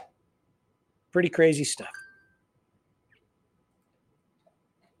 Pretty crazy stuff.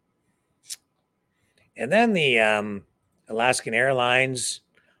 And then the Alaskan Airlines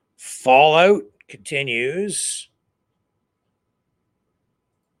fallout continues.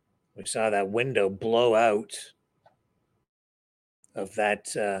 We saw that window blow out of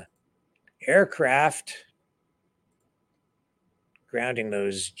that aircraft grounding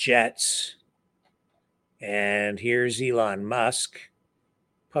those jets. And here's Elon Musk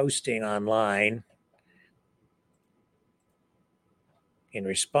posting online in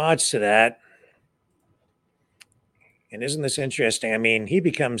response to that. And isn't this interesting? I mean, he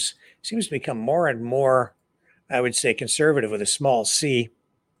seems to become more and more, I would say, conservative with a small c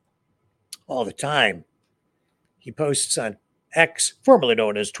all the time. He posts on X, formerly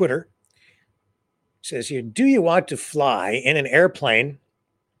known as Twitter, says here, do you want to fly in an airplane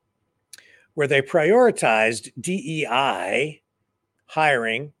where they prioritized DEI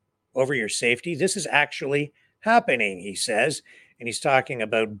hiring over your safety? This is actually happening, he says. And he's talking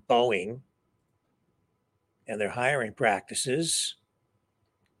about Boeing and their hiring practices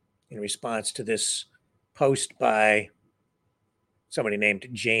in response to this post by somebody named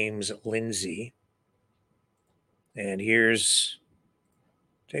James Lindsay. And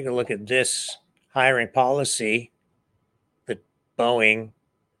take a look at this hiring policy that Boeing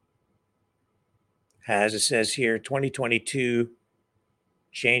has. It says here, 2022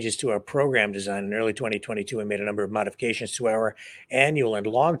 changes to our program design. In early 2022, we made a number of modifications to our annual and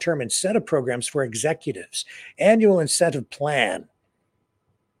long-term incentive programs for executives. Annual incentive plan.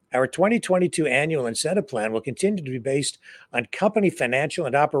 Our 2022 annual incentive plan will continue to be based on company financial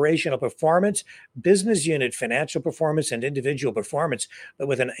and operational performance, business unit financial performance, and individual performance, but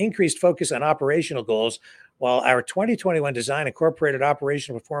with an increased focus on operational goals, while our 2021 design incorporated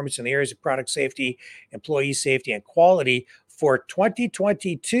operational performance in the areas of product safety, employee safety, and quality. For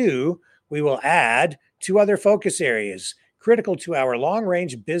 2022, we will add 2 other focus areas critical to our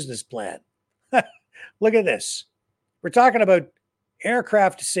long-range business plan. Look at this. We're talking about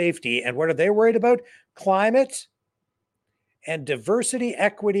aircraft safety, and what are they worried about? Climate and diversity,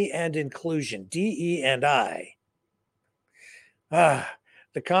 equity, and inclusion, DE&I.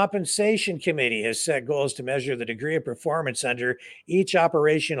 The compensation committee has set goals to measure the degree of performance under each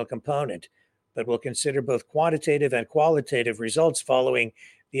operational component, but will consider both quantitative and qualitative results following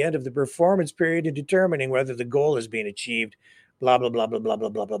the end of the performance period in determining whether the goal is being achieved, blah, blah, blah, blah, blah, blah,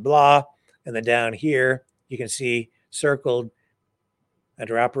 blah, blah, blah. And then down here, you can see circled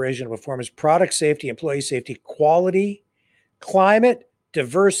under operational performance, product safety, employee safety, quality, climate,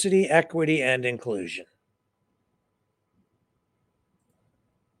 diversity, equity, and inclusion.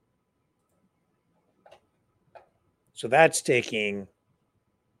 So that's taking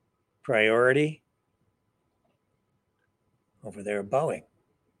priority over there at Boeing.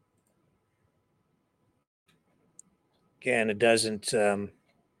 Again, it doesn't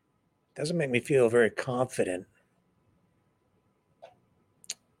make me feel very confident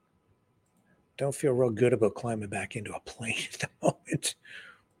don't feel real good about climbing back into a plane at the moment.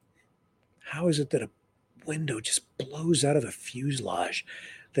 How is it that a window just blows out of the fuselage?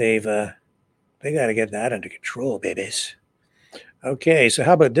 They got to get that under control, babies. Okay, so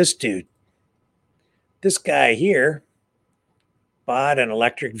how about this dude? This guy here bought an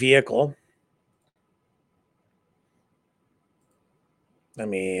electric vehicle. Let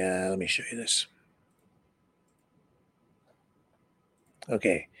me show you this.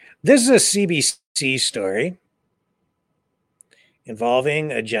 Okay, this is a CBC story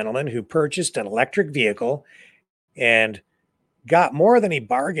involving a gentleman who purchased an electric vehicle and got more than he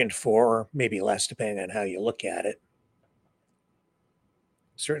bargained for, or maybe less, depending on how you look at it.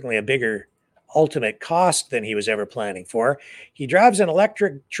 Certainly a bigger ultimate cost than he was ever planning for. He drives an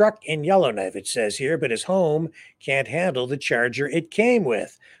electric truck in Yellowknife, it says here, but his home can't handle the charger it came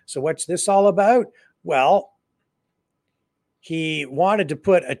with. So what's this all about? Well, he wanted to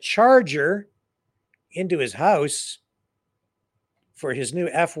put a charger into his house for his new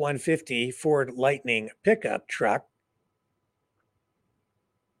F-150 Ford Lightning pickup truck.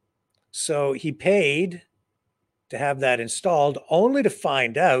 So he paid to have that installed, only to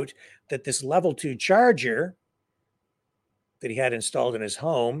find out that this level 2 charger that he had installed in his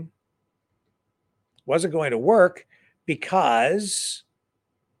home wasn't going to work because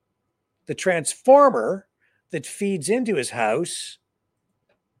the transformer that feeds into his house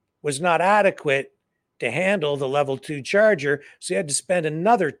was not adequate to handle the level 2 charger. So he had to spend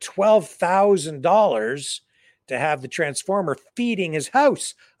another $12,000 to have the transformer feeding his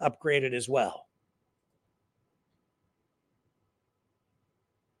house upgraded as well.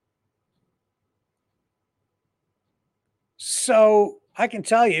 So I can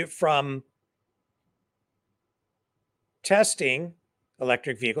tell you from testing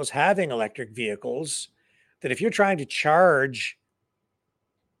electric vehicles, having electric vehicles, that if you're trying to charge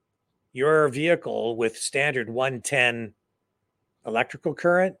your vehicle with standard 110 electrical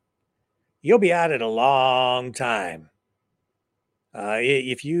current, you'll be at it a long time.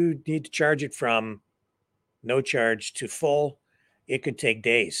 If you need to charge it from no charge to full, it could take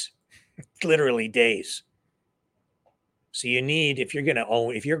days, literally days. So you need, if you're going to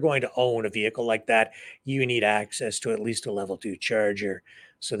own a vehicle like that, you need access to at least a level 2 charger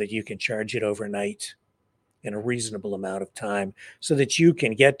so that you can charge it overnight in a reasonable amount of time so that you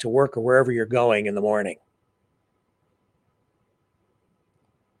can get to work or wherever you're going in the morning.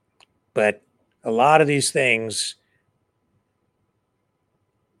 But a lot of these things,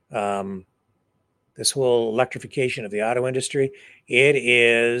 this whole electrification of the auto industry, it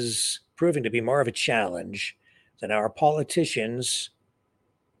is proving to be more of a challenge than our politicians,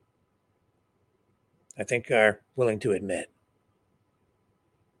 I think, are willing to admit.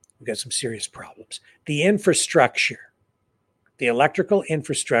 We've got some serious problems. The infrastructure, the electrical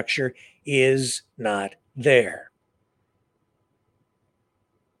infrastructure is not there.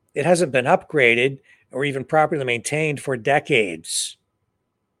 It hasn't been upgraded or even properly maintained for decades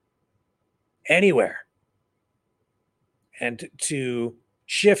anywhere. And to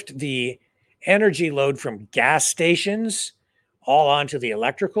shift the energy load from gas stations all onto the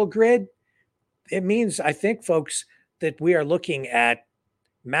electrical grid, it means, I think, folks, that we are looking at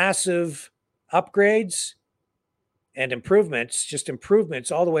massive upgrades and improvements, just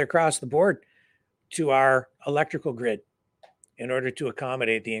improvements all the way across the board to our electrical grid in order to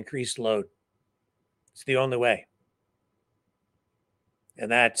accommodate the increased load. It's the only way. And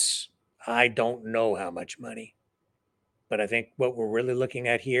that's, I don't know how much money, but I think what we're really looking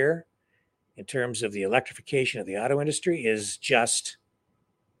at here in terms of the electrification of the auto industry is just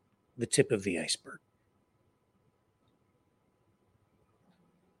the tip of the iceberg.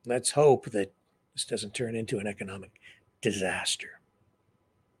 Let's hope that this doesn't turn into an economic disaster.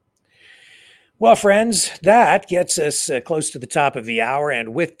 Well, friends, that gets us close to the top of the hour.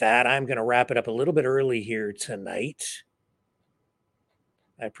 And with that, I'm going to wrap it up a little bit early here tonight.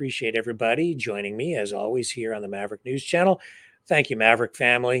 I appreciate everybody joining me, as always, here on the Maverick News Channel. Thank you, Maverick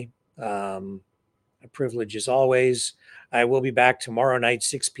family. A privilege as always. I will be back tomorrow night,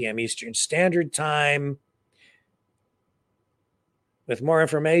 6 p.m. Eastern Standard Time, with more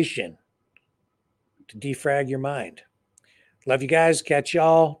information to defrag your mind. Love you guys. Catch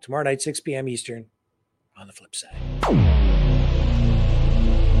y'all tomorrow night, 6 p.m. Eastern, on the flip side.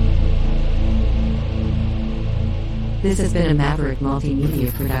 This has been a Maverick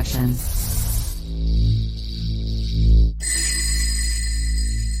Multimedia production.